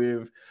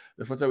Flutterwave,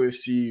 the Flutterwave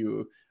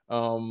CEO.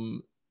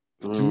 To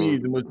me,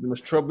 the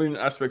most troubling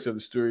aspects of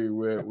the story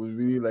was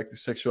really like the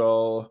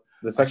sexual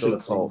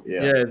assault.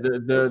 Yeah,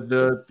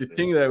 the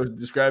thing that I was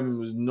describing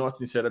was not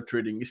insider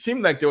trading. It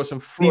seemed like there was some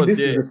See, fraud this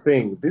there. is the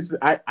thing. This is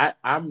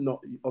I'm not,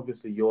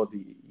 obviously you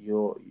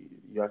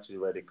actually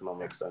read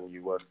economics and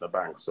you work in the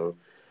bank, so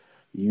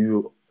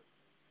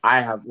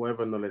I have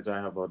whatever knowledge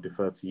I have, I'll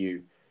defer to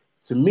you.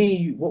 To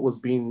me, what was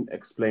being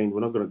explained,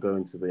 we're not going to go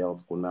into the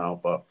article now,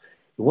 but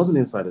it wasn't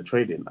insider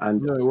trading.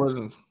 And No, it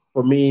wasn't.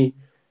 for me,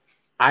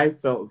 I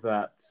felt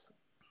that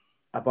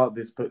about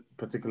this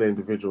particular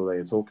individual that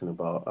you're talking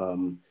about.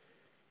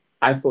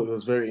 I thought it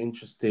was very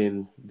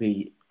interesting,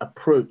 the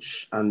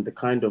approach and the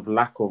kind of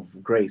lack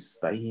of grace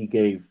that he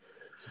gave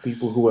to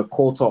people who were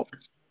caught up.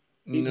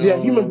 They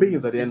are human No,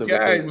 beings at the end of the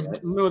day,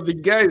 right? no, the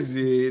guy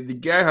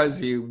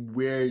has a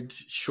weird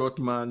short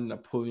man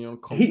Napoleon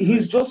He's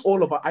complex. just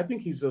all about. I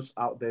think he's just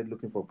out there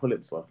looking for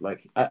Pulitzer.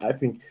 Like I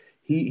think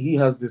he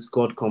has this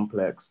god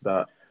complex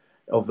that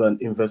of an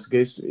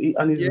investigation,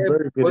 and he's a Yeah,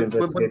 very good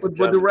investigative but the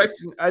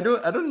journalist. writing, I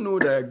don't know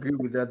that I agree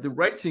with that. The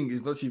writing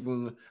is not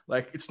even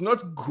like, it's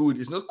not good.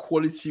 It's not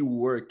quality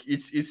work.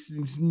 It's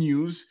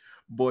news,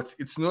 but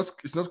it's not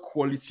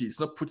quality. It's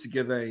not put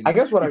together I in.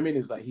 guess what I mean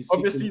is that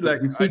Obviously,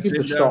 like he's seeking to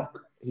agenda. shock.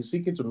 He's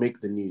seeking to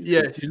make the news.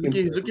 Yes, he's Seeking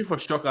looking. He's to. looking for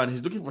shock, and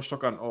he's looking for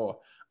shock and awe.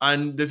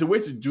 And there's a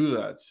way to do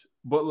that.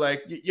 But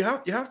like you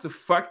have to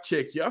fact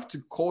check. You have to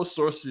call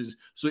sources.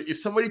 So if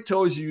somebody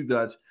tells you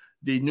that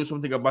they know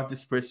something about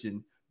this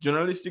person,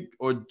 journalistic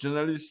or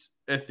journalist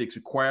ethics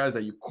requires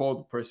that you call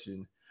the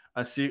person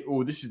and say,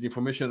 "Oh, this is the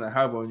information I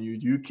have on you.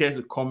 Do you care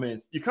to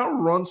comment?" You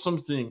can't run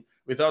something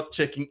without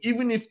checking,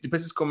 even if the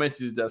person's comment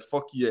is that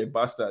 "fuck you, you're a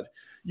bastard."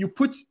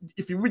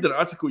 If you read an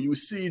article, you will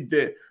see it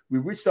there. We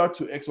reached out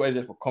to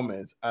XYZ for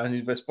comments, and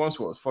his response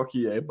was "fuck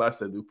you, you're a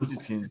bastard." We put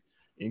it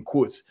in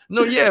quotes.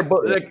 No, yeah,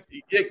 but like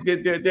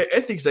there are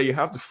ethics that you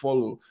have to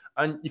follow,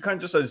 and you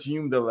can't just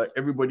assume that like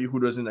everybody who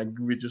doesn't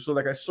agree with you. So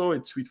like I saw a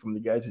tweet from the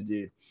guy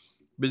today,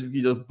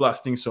 basically just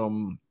blasting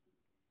some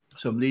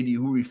lady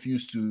who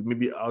refused to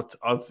maybe out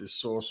the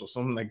source or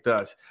something like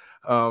that.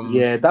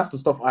 Yeah, that's the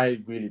stuff I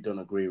really don't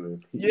agree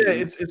with. Yeah,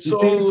 it's He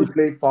seems so to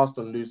play fast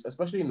and loose,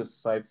 especially in the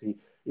society.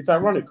 It's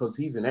ironic because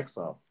he's in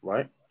exile,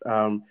 right?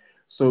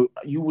 So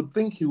you would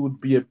think he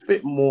would be a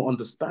bit more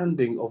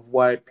understanding of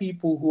why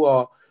people who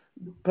are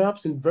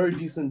perhaps in very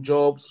decent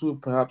jobs, who are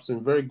perhaps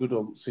in very good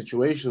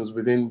situations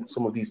within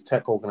some of these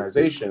tech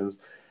organizations,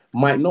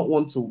 might not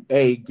want to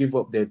A, give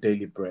up their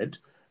daily bread,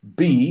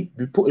 B,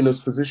 be put in a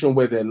position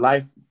where their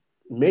life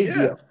may be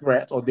yeah, a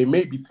threat or they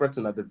may be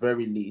threatened at the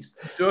very least,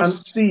 and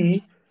just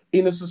C,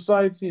 in a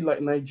society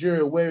like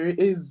Nigeria where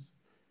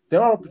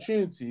there are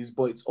opportunities,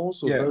 but it's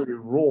also yeah. very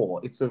raw.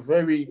 It's a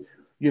very,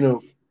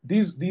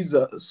 these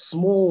are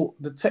small.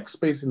 The tech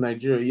space in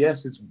Nigeria,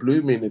 yes, it's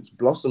blooming, it's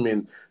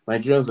blossoming.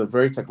 Nigerians are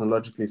very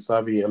technologically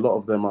savvy. A lot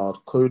of them are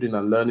coding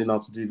and learning how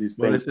to do these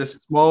But things, it's a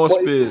small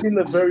but it's space. still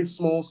a very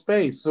small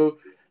space. So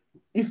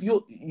if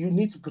you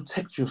need to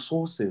protect your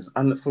sources,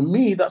 and for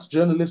me, that's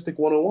journalistic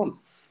 101.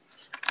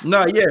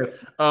 No, yeah.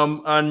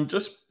 And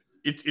just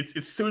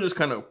it's still just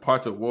kind of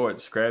part of what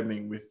it's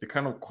describing with the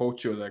kind of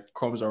culture that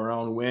comes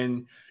around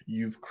when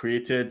you've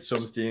created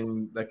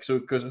something like so.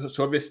 Because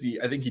so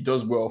obviously, I think he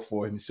does well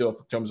for himself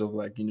in terms of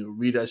like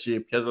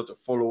readership. He has a lot of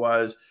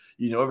followers.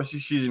 Obviously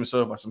sees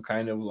himself as some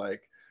kind of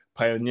like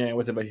pioneer in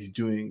whatever he's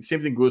doing.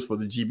 Same thing goes for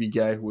the GB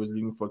guy who was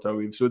leading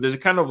Flutterwave. So there's a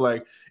kind of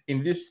like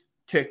in this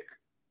tech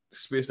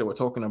space that we're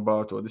talking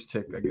about, or this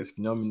tech, I guess,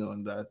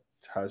 phenomenon that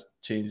has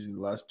changed in the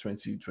last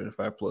 20,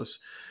 25 plus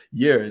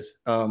years.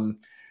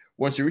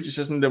 Once you reach a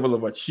certain level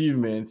of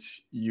achievement,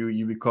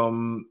 you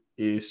become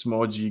a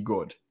small g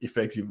god,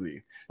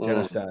 effectively. Do you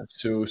understand?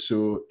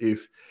 So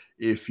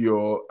if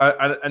you're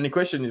and the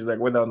question is like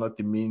whether or not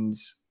the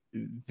means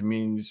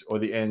or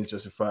the ends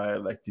justify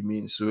like the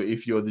means. So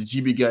if you're the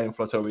GB guy in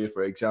Flutterwave,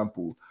 for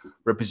example,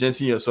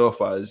 representing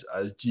yourself as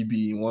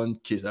GB in one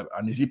case,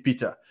 and is it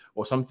Peter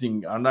or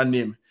something, another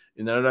name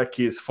in another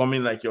case,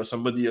 forming like you're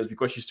somebody else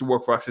because you still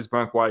work for Access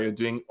Bank while you're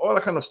doing all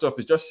that kind of stuff.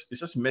 It's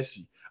just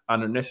messy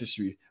and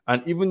unnecessary.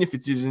 And even if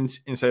it isn't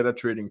insider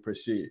trading per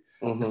se,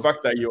 the Mm-hmm.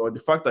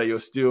 fact that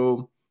you're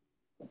still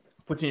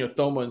putting your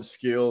thumb on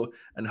scale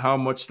and how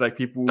much like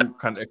people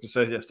can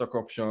exercise their stock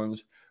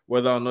options,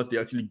 whether or not they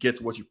actually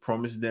get what you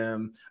promised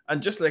them,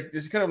 and just like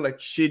this kind of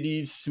like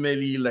shady,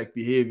 smelly like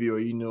behavior.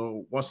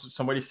 Once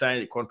somebody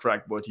signed a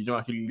contract, but you don't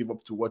actually live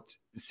up to what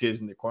it says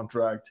in the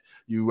contract,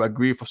 you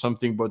agree for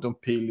something but don't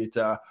pay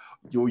later.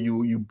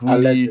 You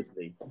bully.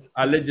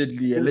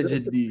 Allegedly.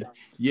 Allegedly,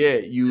 yeah.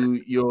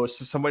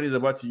 So somebody's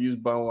about to use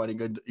Banwa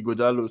and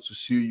Igodalo to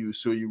sue you,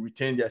 so you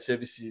retain their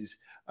services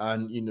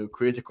and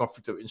create a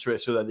conflict of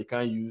interest so that they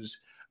can't use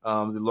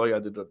the lawyer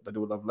that they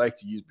would have liked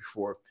to use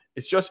before.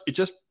 It's just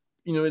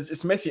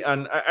it's messy,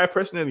 and I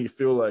personally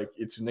feel like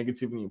it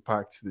negatively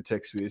impacts the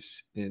tech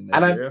space in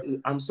Nigeria.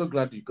 And I'm so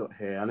glad you got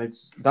here. And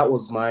that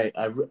was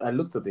I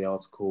looked at the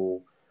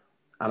article,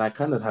 and I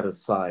kind of had a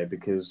sigh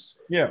because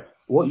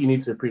what you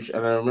need to appreciate.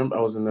 And I remember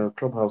I was in a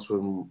Clubhouse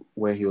room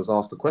where he was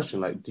asked the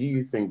question, like, do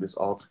you think this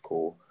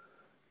article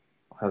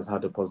has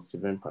had a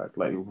positive impact?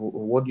 Like,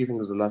 what do you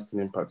think is the lasting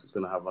impact it's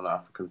going to have on the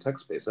African tech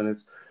space? And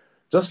it's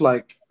just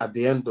like at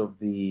the end of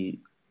the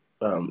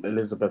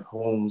Elizabeth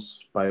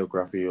Holmes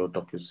biography or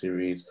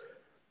docuseries,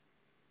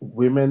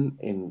 women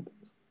in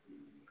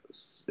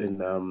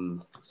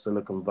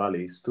Silicon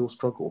Valley still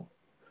struggle.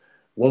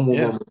 One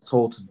woman was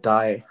told to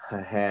dye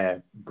her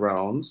hair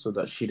brown so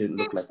that she didn't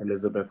look like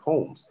Elizabeth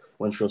Holmes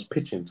when she was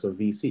pitching to a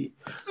VC.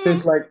 So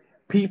it's like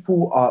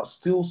people are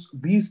still,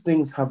 these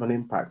things have an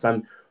impact.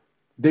 And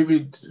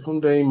David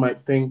Hunde might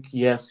think,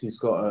 yes, he's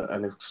got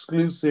an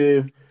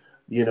exclusive,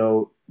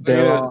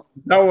 that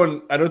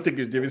one I don't think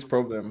is David's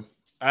problem.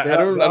 I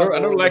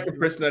don't like it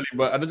personally,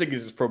 but I don't think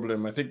it's his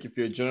problem. I think if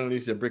you're a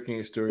journalist, you're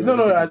breaking a story.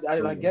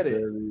 I get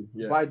it.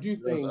 But I do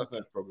think that's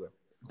not a problem.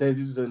 There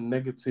is a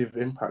negative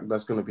impact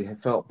that's going to be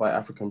felt by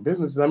African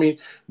businesses. I mean,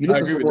 you look I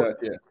agree with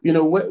that. Yeah.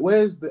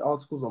 Where's the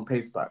articles on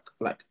Paystack?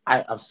 Like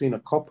I've seen a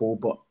couple,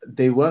 but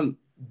they weren't.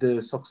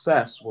 The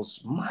success was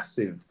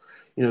massive.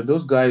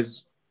 Those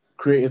guys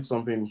created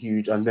something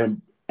huge and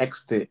then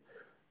exited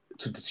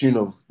to the tune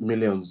of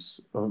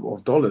millions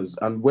of dollars.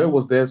 And where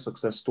was their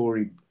success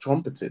story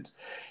trumpeted?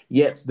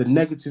 Yet the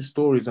negative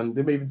stories, and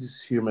maybe this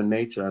is human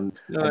nature, and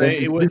I guess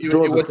this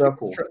draws a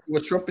circle. It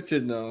was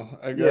trumpeted now.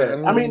 I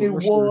mean, it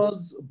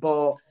was,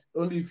 but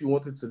only if you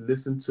wanted to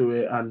listen to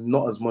it, and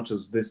not as much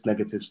as this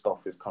negative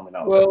stuff is coming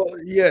out. Well,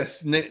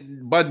 yes,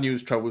 bad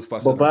news travels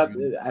fast.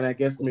 And I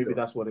guess maybe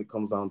that's what it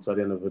comes down to at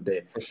the end of the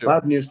day.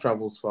 Bad news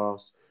travels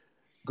fast.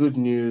 Good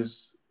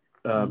news.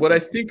 But I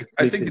think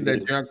the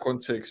Nigerian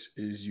context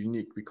is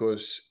unique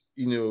because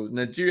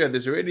Nigeria,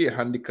 there's already a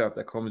handicap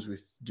that comes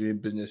with doing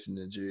business in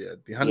Nigeria.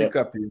 The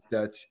handicap is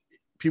that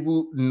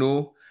people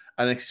know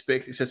and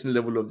expect a certain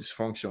level of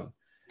dysfunction.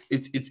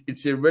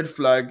 It's a red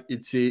flag.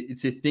 It's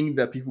a thing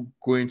that people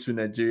go into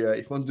Nigeria.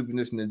 If you want to do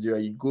business in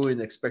Nigeria, you go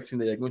in expecting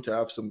that you're going to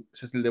have some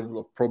certain level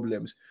of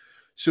problems.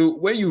 So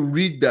when you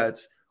read that,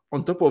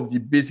 on top of the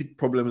basic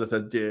problems that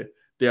are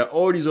there are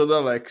all these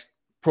other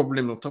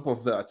problem on top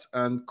of that,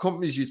 and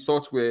companies you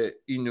thought were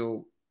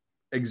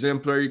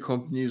exemplary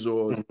companies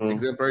or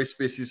exemplary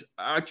spaces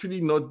are actually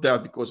not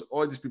that, because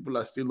all these people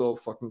are still all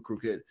fucking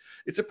crooked.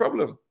 It's a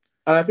problem,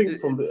 and I think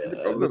from the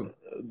problem,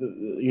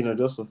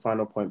 just a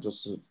final point,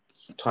 just to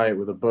tie it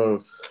with a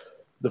bow,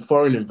 the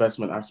foreign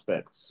investment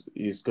aspect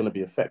is going to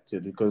be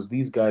affected because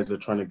these guys are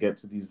trying to get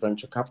to these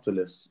venture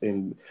capitalists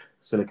in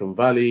Silicon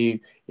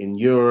Valley, in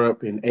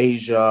Europe, in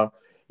Asia,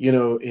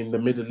 in the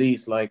Middle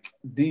East, like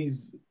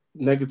these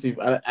negative.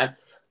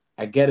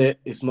 I get it.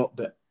 It's not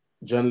the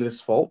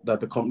journalist's fault that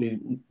the company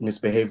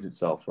misbehaved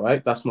itself,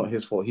 right? That's not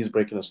his fault. He's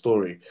breaking a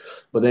story.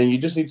 But then you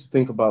just need to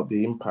think about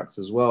the impact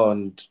as well.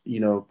 And,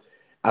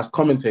 as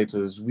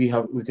commentators, we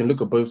can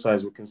look at both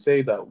sides. We can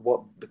say that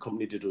what the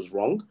company did was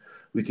wrong.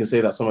 We can say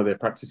that some of their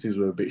practices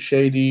were a bit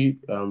shady.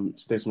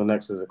 Statesman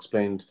X has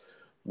explained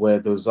where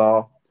those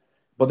are.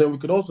 But then we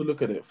could also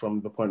look at it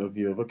from the point of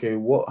view of, okay,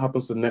 what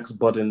happens to the next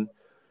budding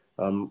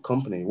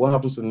company? What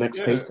happens to the next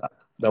Paystack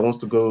that wants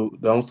to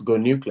go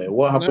nuclear?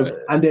 What happens?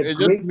 And they're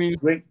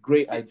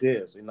great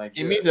ideas in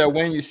Nigeria. It means that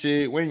when you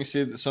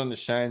say the sun is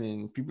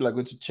shining, people are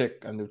going to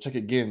check, and they'll check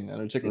again,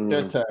 and they'll check a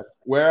third time.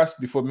 Whereas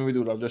before, maybe they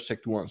would have just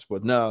checked once,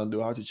 but now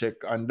they'll have to check,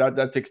 and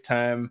that takes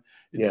time.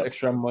 It's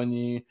extra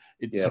money.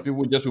 Some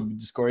people just will be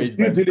discouraged.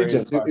 It's due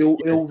diligence.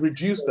 It'll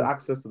reduce the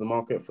access to the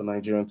market for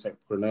Nigerian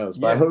techpreneurs.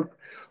 But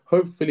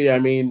hopefully, I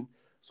mean,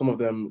 some of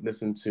them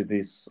listen to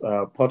this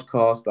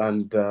podcast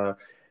and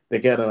they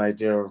get an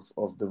idea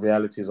of the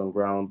realities on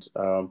ground.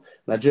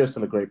 Nigeria is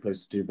still a great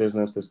place to do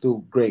business. There's still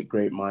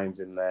great minds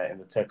in there in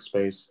the tech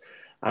space.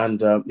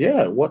 And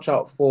watch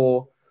out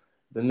for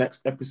the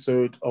next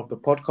episode of the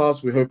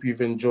podcast. We hope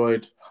you've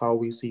enjoyed how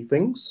we see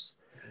things.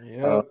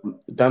 Yeah.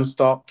 Dan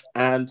Stock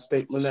and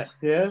Statesman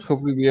X here. Hope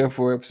we'll be here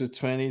for episode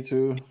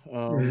 22.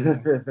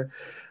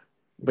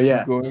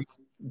 But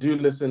do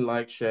listen,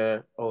 like,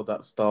 share, all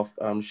that stuff.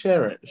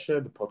 Share it. Share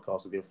the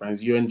podcast with your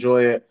friends. You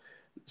enjoy it.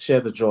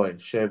 Share the joy,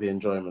 share the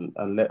enjoyment,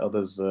 and let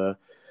others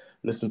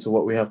listen to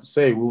what we have to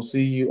say. We'll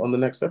see you on the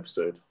next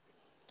episode.